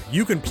grown-up,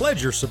 you can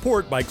pledge your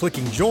support by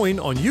clicking join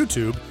on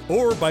YouTube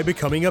or by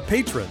becoming a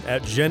patron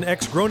at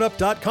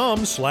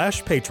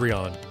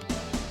genxgrownup.com/Patreon.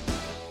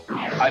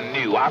 A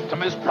new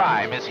Optimus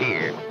Prime is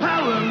here.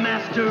 Power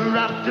Master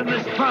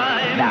Optimus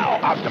Prime! Now,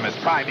 Optimus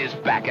Prime is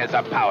back as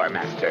a Power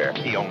Master.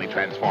 He only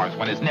transforms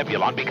when his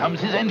Nebulon becomes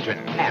his engine.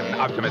 And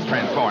Optimus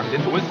transforms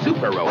into a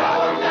super robot.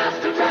 Power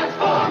Master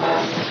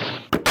Transformers!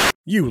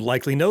 You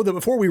likely know that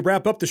before we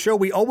wrap up the show,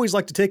 we always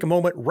like to take a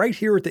moment right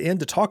here at the end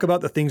to talk about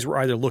the things we're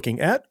either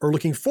looking at or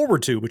looking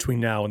forward to between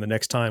now and the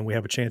next time we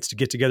have a chance to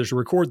get together to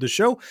record the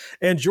show.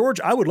 And George,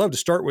 I would love to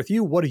start with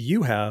you. What do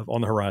you have on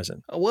the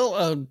horizon?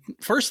 Well,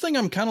 first thing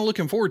I'm kind of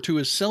looking forward to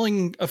is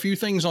selling a few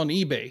things on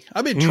eBay.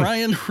 I've been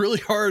trying really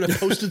hard. I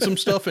posted some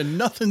stuff and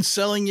nothing's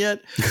selling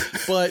yet,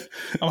 but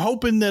I'm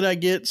hoping that I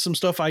get some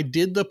stuff. I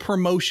did the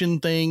promotion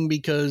thing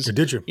because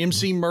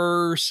MC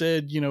Murr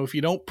said, if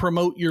you don't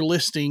promote your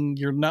listing,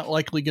 you're not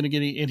likely going to get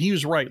any. And he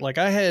was right. Like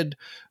I had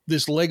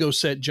this Lego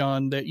set,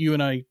 John, that you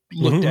and I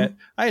looked at.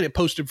 I had it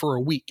posted for a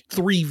week,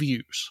 3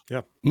 views.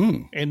 Yeah.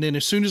 And then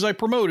as soon as I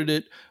promoted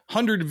it,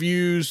 100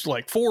 views,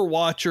 like 4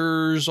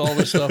 watchers, all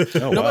this stuff.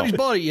 Nobody's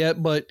bought it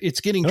yet, but it's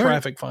getting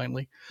traffic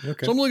finally.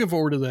 Okay. So I'm looking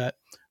forward to that.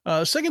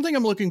 Second thing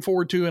I'm looking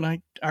forward to, and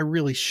I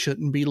really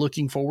shouldn't be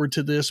looking forward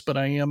to this, but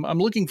I am. I'm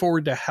looking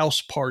forward to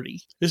House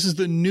Party. This is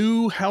the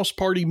new House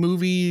Party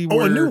movie.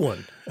 A new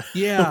one.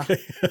 Yeah.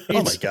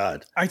 Oh my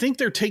God. I think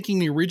they're taking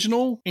the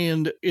original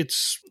and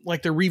it's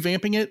like they're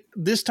revamping it.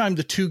 This time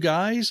the 2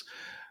 guys,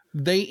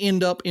 they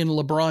end up in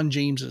LeBron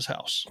James's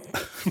house.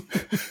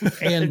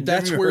 And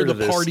that's where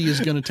the party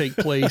is going to take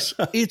place.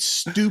 It's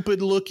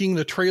stupid looking.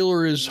 The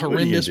trailer is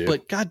horrendous,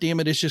 but God damn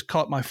it, it's just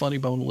caught my funny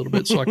bone a little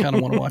bit. So I kind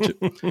of want to watch it.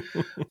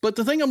 But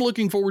the thing I'm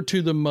looking forward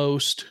to the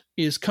most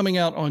is coming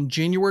out on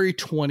January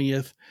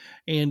 20th.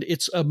 And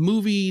it's a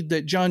movie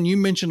that, John, you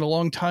mentioned a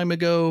long time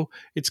ago.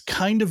 It's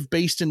kind of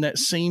based in that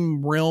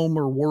same realm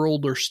or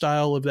world or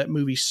style of that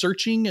movie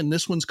Searching. And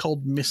this one's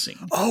called Missing.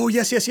 Oh,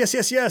 yes.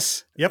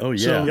 Yep. Oh,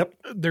 yeah. So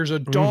there's a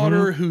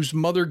daughter whose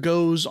mother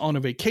goes on a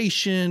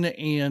vacation,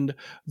 and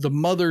the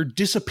mother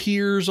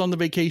disappears on the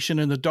vacation,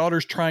 and the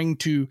daughter's trying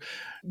to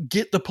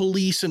get the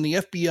police and the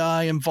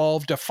FBI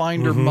involved to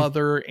find her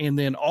mother. And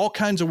then all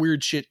kinds of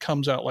weird shit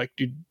comes out. Like,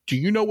 do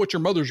you know what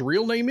your mother's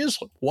real name is?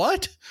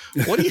 What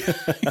do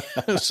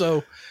you?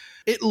 So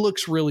it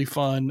looks really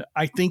fun.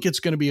 I think it's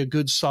going to be a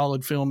good,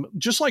 solid film,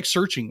 just like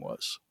Searching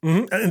was.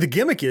 And the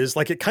gimmick is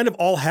like it kind of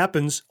all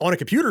happens on a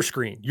computer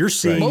screen. You're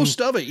seeing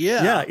most of it.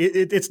 Yeah. Yeah.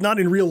 It's not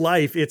in real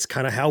life. It's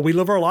kind of how we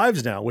live our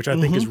lives now, which I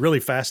think is really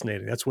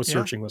fascinating. That's what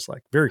Searching was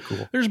like. Very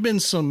cool. There's been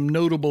some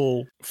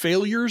notable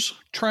failures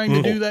trying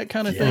to do that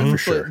kind of thing. For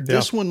sure. But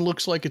this one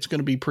looks like it's going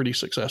to be pretty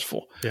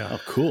successful. Yeah. Oh,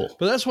 cool.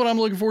 But that's what I'm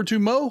looking forward to.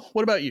 Mo,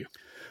 what about you?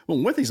 Well,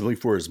 one thing I'm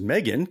looking for is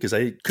Megan, because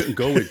I couldn't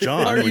go with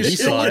John. Are you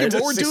still looking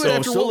forward to it after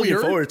I'm still what we looking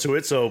heard? forward to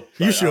it, so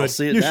I'll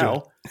see it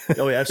now.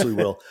 Oh, yeah,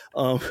 absolutely will.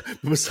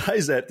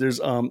 Besides that, there's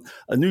a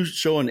new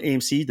show on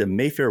AMC, The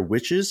Mayfair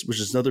Witches,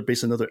 which is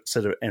based on another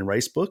set of Anne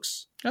Rice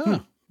books.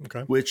 Oh.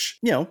 Okay. Which,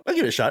 I'll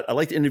give it a shot. I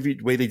like the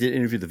way they did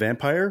interview the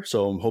vampire,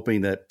 so I'm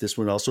hoping that this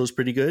one also is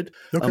pretty good.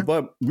 Okay. But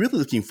I'm really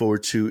looking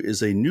forward to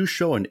is a new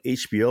show on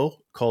HBO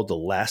called The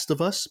Last of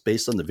Us,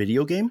 based on the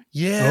video game.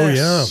 Yes. Oh,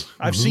 yeah.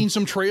 I've seen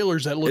some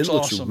trailers that looks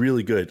awesome. It looks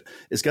really good.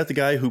 It's got the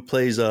guy who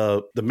plays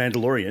the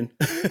Mandalorian.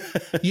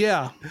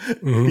 Yeah.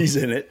 He's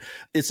in it.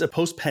 It's a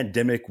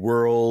post-pandemic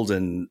world,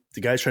 and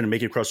the guy's trying to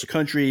make it across the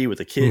country with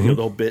a kid, the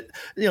whole bit.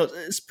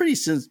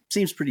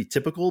 Seems pretty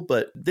typical,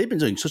 but they've been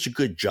doing such a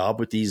good job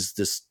with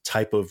this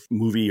type of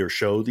movie or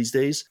show these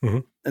days.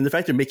 And the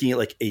fact they're making it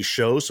like a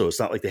show, so it's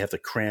not like they have to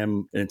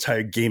cram an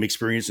entire game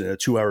experience in a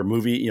 2-hour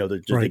movie.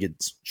 They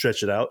could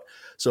stretch it out.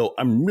 So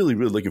I'm really,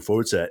 really looking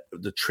forward to that.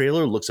 The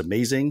trailer looks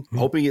amazing. I'm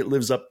hoping it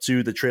lives up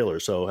to the trailer.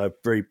 So I'm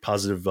very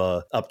positive.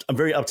 I'm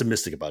very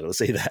optimistic about it. Let's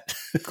say that.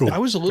 Cool. I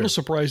was a little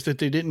surprised that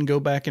they didn't go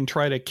back and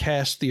try to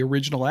cast the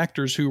original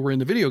actors who were in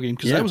the video game,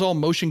 because that was all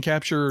motion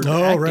capture.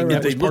 Acting.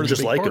 That was they look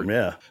just like them.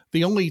 Yeah.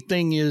 The only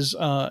thing is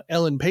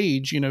Ellen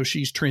Page,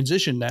 she's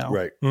transitioned now.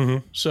 Right.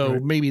 So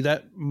maybe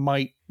that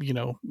might,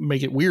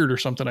 make it weird or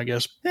something, I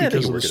guess,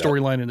 because of the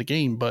storyline in the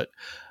game. But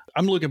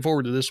I'm looking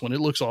forward to this one.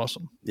 It looks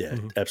awesome. Yeah,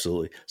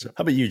 absolutely. So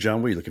how about you,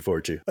 John? What are you looking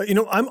forward to?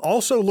 I'm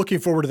also looking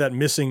forward to that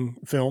Missing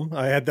film.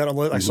 I had that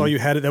on. I saw you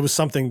had it. That was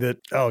something that,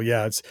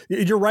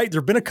 you're right.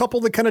 There've been a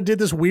couple that kind of did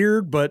this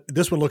weird, but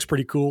this one looks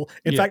pretty cool.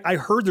 In fact, I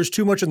heard there's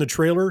too much in the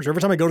trailers.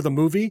 Every time I go to the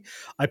movie,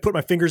 I put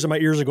my fingers in my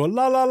ears and go,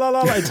 la, la, la,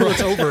 la, la, until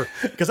it's over,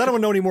 because I don't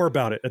want to know any more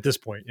about it at this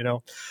point,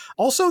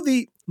 Also,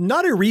 the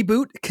not a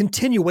reboot,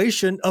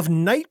 continuation of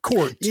Night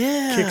Court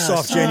kicks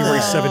off January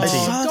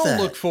 17th. Don't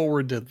look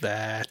forward to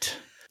that.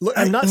 Look,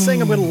 I'm not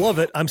saying I'm going to love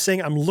it. I'm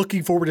saying I'm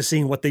looking forward to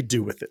seeing what they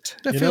do with it.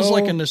 That feels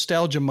like a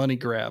nostalgia money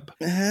grab.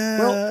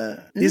 Well,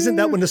 isn't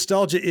that what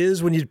nostalgia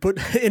is? When you put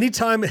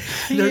anytime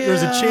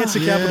there's a chance to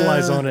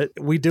capitalize on it,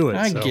 we do it.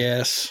 I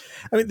guess.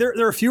 I mean, there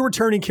are a few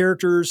returning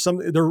characters.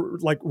 They're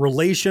like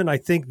relation. I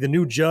think the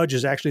new judge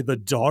is actually the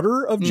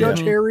daughter of Judge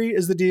Harry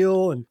is the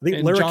deal, and I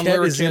think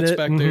Larroquette is in it.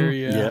 Back there,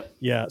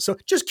 yeah. So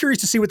just curious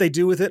to see what they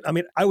do with it. I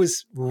mean, I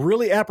was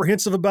really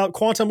apprehensive about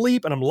Quantum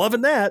Leap, and I'm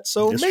loving that.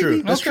 So That's maybe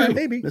true. that's true.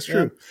 Maybe that's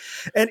true.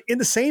 And in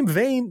the same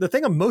vein, the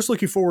thing I'm most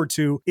looking forward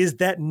to is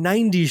that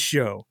 90s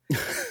show.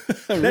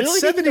 That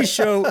 70s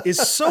show is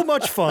so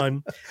much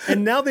fun.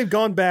 And now they've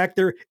gone back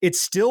there. It's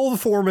still the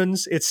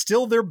Foremans. It's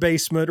still their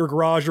basement or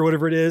garage or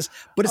whatever it is.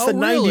 But it's the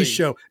 90s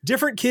show.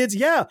 Different kids.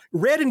 Yeah.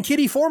 Red and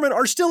Kitty Foreman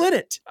are still in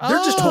it. They're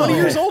just 20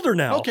 years older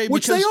now,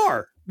 which they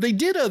are. They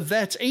did a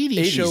That's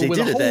 80s show they with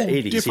did a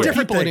whole different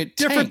people in it.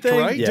 Different tanked, thing,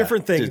 right?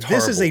 different thing.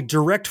 This is a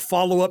direct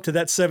follow-up to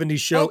that 70s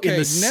show in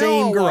the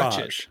same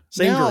garage.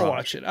 I'll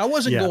watch it. I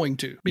wasn't going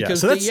to,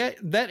 because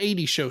that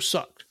 80s show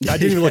sucked. I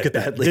didn't even look at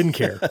that. Didn't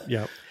care.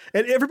 Yeah.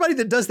 And everybody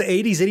that does the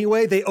 80s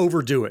anyway, they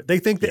overdo it. They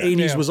think the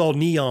 80s was all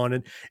neon,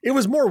 and it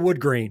was more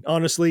wood grain,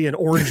 honestly, and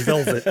orange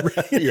velvet.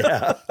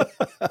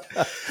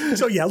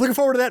 So looking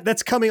forward to that.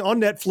 That's coming on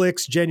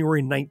Netflix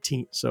January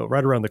 19th. So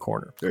right around the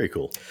corner. Very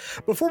cool.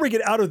 Before we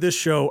get out of this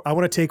show, I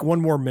want to take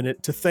one more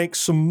minute to thank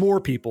some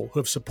more people who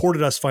have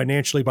supported us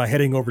financially by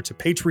heading over to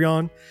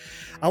Patreon.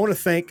 I want to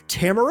thank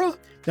Tamara.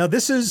 Now,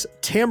 this is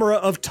Tamara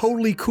of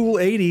Totally Cool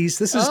 80s.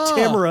 This is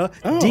Tamara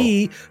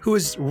D, who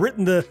has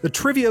written the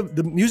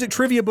music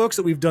trivia books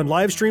that we've done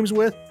live streams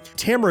with.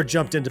 Tamara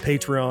jumped into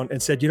Patreon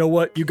and said, you know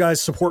what? You guys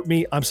support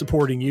me. I'm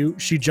supporting you.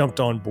 She jumped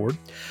on board.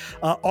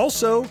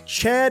 Also,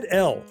 Chad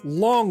L,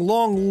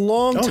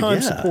 long time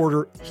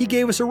supporter. He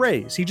gave us a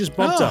raise. He just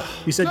bumped up.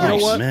 He said, you know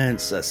what? Man,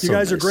 you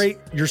guys are great.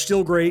 You're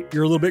still great.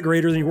 You're a little bit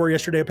greater than you were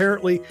yesterday,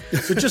 apparently.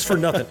 So just for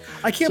nothing.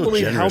 I can't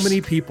believe how many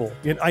people,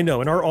 I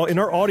know, in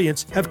our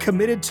audience have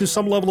committed committed to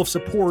some level of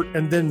support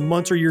and then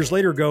months or years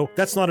later go,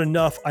 that's not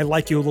enough, I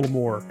like you a little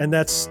more. And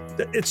it's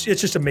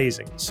just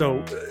amazing.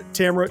 So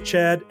Tamara,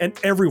 Chad, and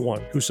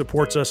everyone who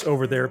supports us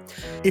over there,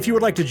 if you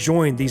would like to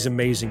join these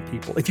amazing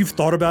people, if you've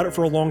thought about it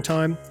for a long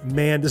time,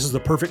 man, this is the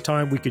perfect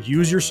time. We could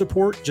use your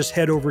support. Just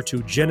head over to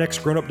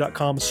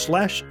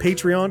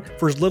genxgrownup.com/Patreon.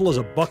 For as little as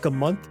 $1 a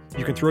month,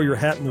 you can throw your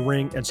hat in the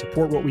ring and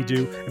support what we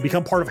do and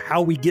become part of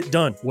how we get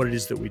done what it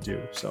is that we do.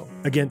 So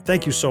again,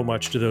 thank you so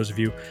much to those of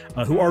you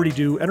who already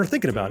do and are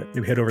thinking about it.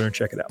 Maybe head over there and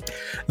check it out.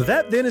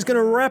 That then is going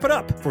to wrap it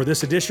up for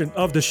this edition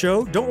of the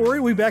show. Don't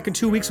worry, we'll be back in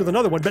 2 weeks with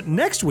another one, but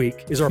next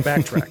week is our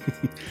backtrack.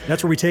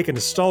 That's where we take a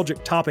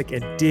nostalgic topic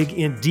and dig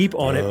in deep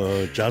on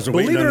it. John's been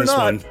waiting on this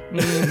one.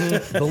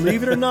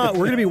 Believe it or not,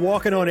 we're going to be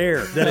walking on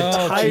air. That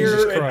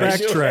entire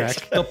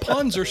backtrack. The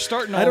puns are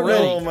starting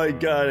already. Oh my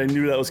God, I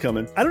knew that was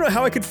coming. I don't know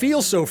how I could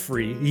feel so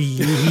free.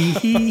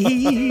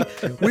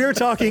 We are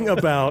talking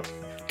about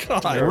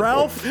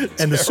Ralph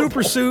and the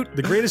Super Suit,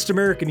 the Greatest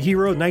American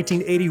Hero,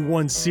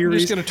 1981 series. I'm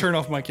just going to turn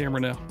off my camera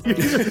now.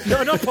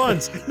 No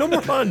puns. No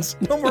more puns.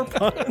 No more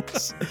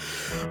puns.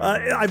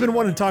 I've been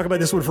wanting to talk about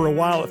this one for a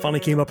while. It finally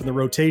came up in the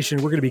rotation.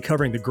 We're going to be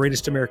covering the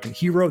Greatest American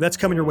Hero. That's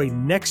coming your way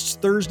next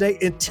Thursday.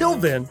 Until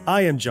then,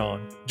 I am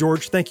John.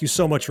 George, thank you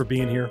so much for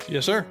being here.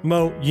 Yes, sir.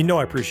 Mo, you know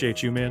I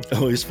appreciate you, man.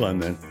 Always fun,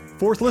 man.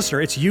 Fourth listener,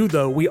 it's you,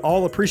 though, we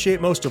all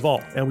appreciate most of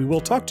all. And we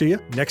will talk to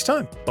you next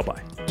time.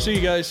 Bye-bye. See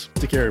you guys.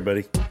 Take care,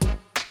 everybody.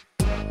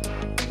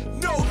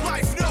 No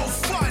life, no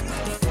fun.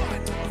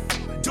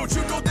 Don't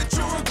you know that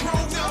you're a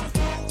grown-up?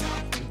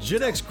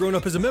 Gen X Grown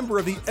Up is a member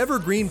of the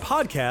Evergreen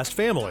Podcast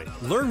family.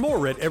 Learn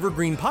more at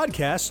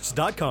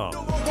evergreenpodcasts.com.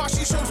 While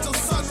she shows till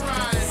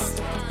sunrise.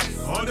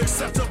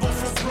 Unacceptable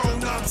for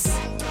grown-ups.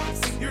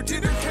 Your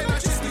dinner cannot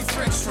just be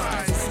French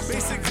fries.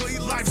 Basically,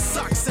 life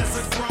sucks as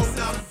a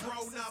grown-up.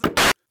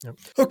 Yep.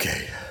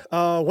 Okay,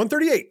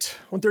 138.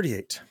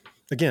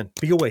 Again,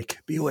 be awake.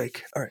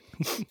 All right,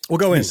 we'll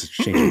go in. It's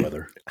changing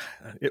weather.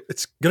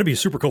 It's going to be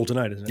super cold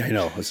tonight, isn't it? Yeah, I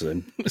know. It's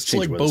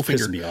like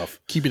Bowfinger. Me off.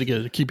 Keep it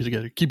together.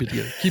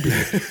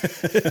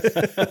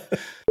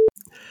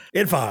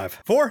 In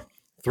 5, 4,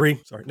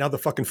 3. Sorry, now the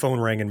fucking phone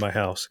rang in my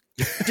house.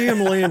 Damn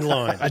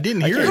landline. I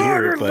didn't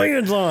hear it.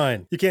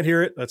 Landline. You can't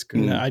hear it? That's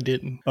good. No, I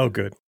didn't. Oh,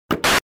 good.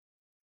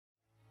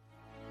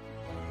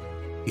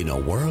 In a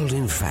world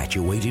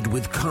infatuated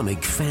with comic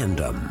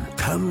fandom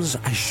comes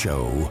a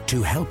show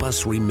to help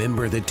us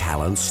remember the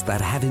talents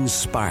that have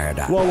inspired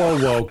us.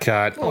 Whoa,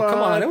 cut. Oh, come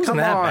on. It wasn't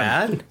that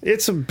bad.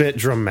 It's a bit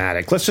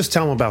dramatic. Let's just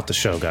tell them about the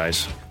show,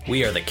 guys.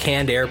 We are the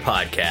Canned Air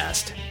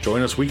Podcast.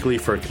 Join us weekly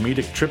for a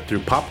comedic trip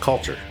through pop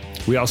culture.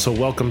 We also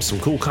welcome some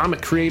cool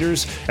comic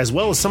creators, as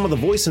well as some of the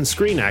voice and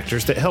screen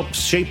actors that helped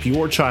shape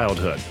your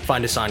childhood.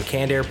 Find us on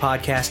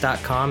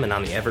cannedairpodcast.com and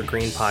on the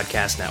Evergreen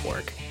Podcast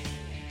Network.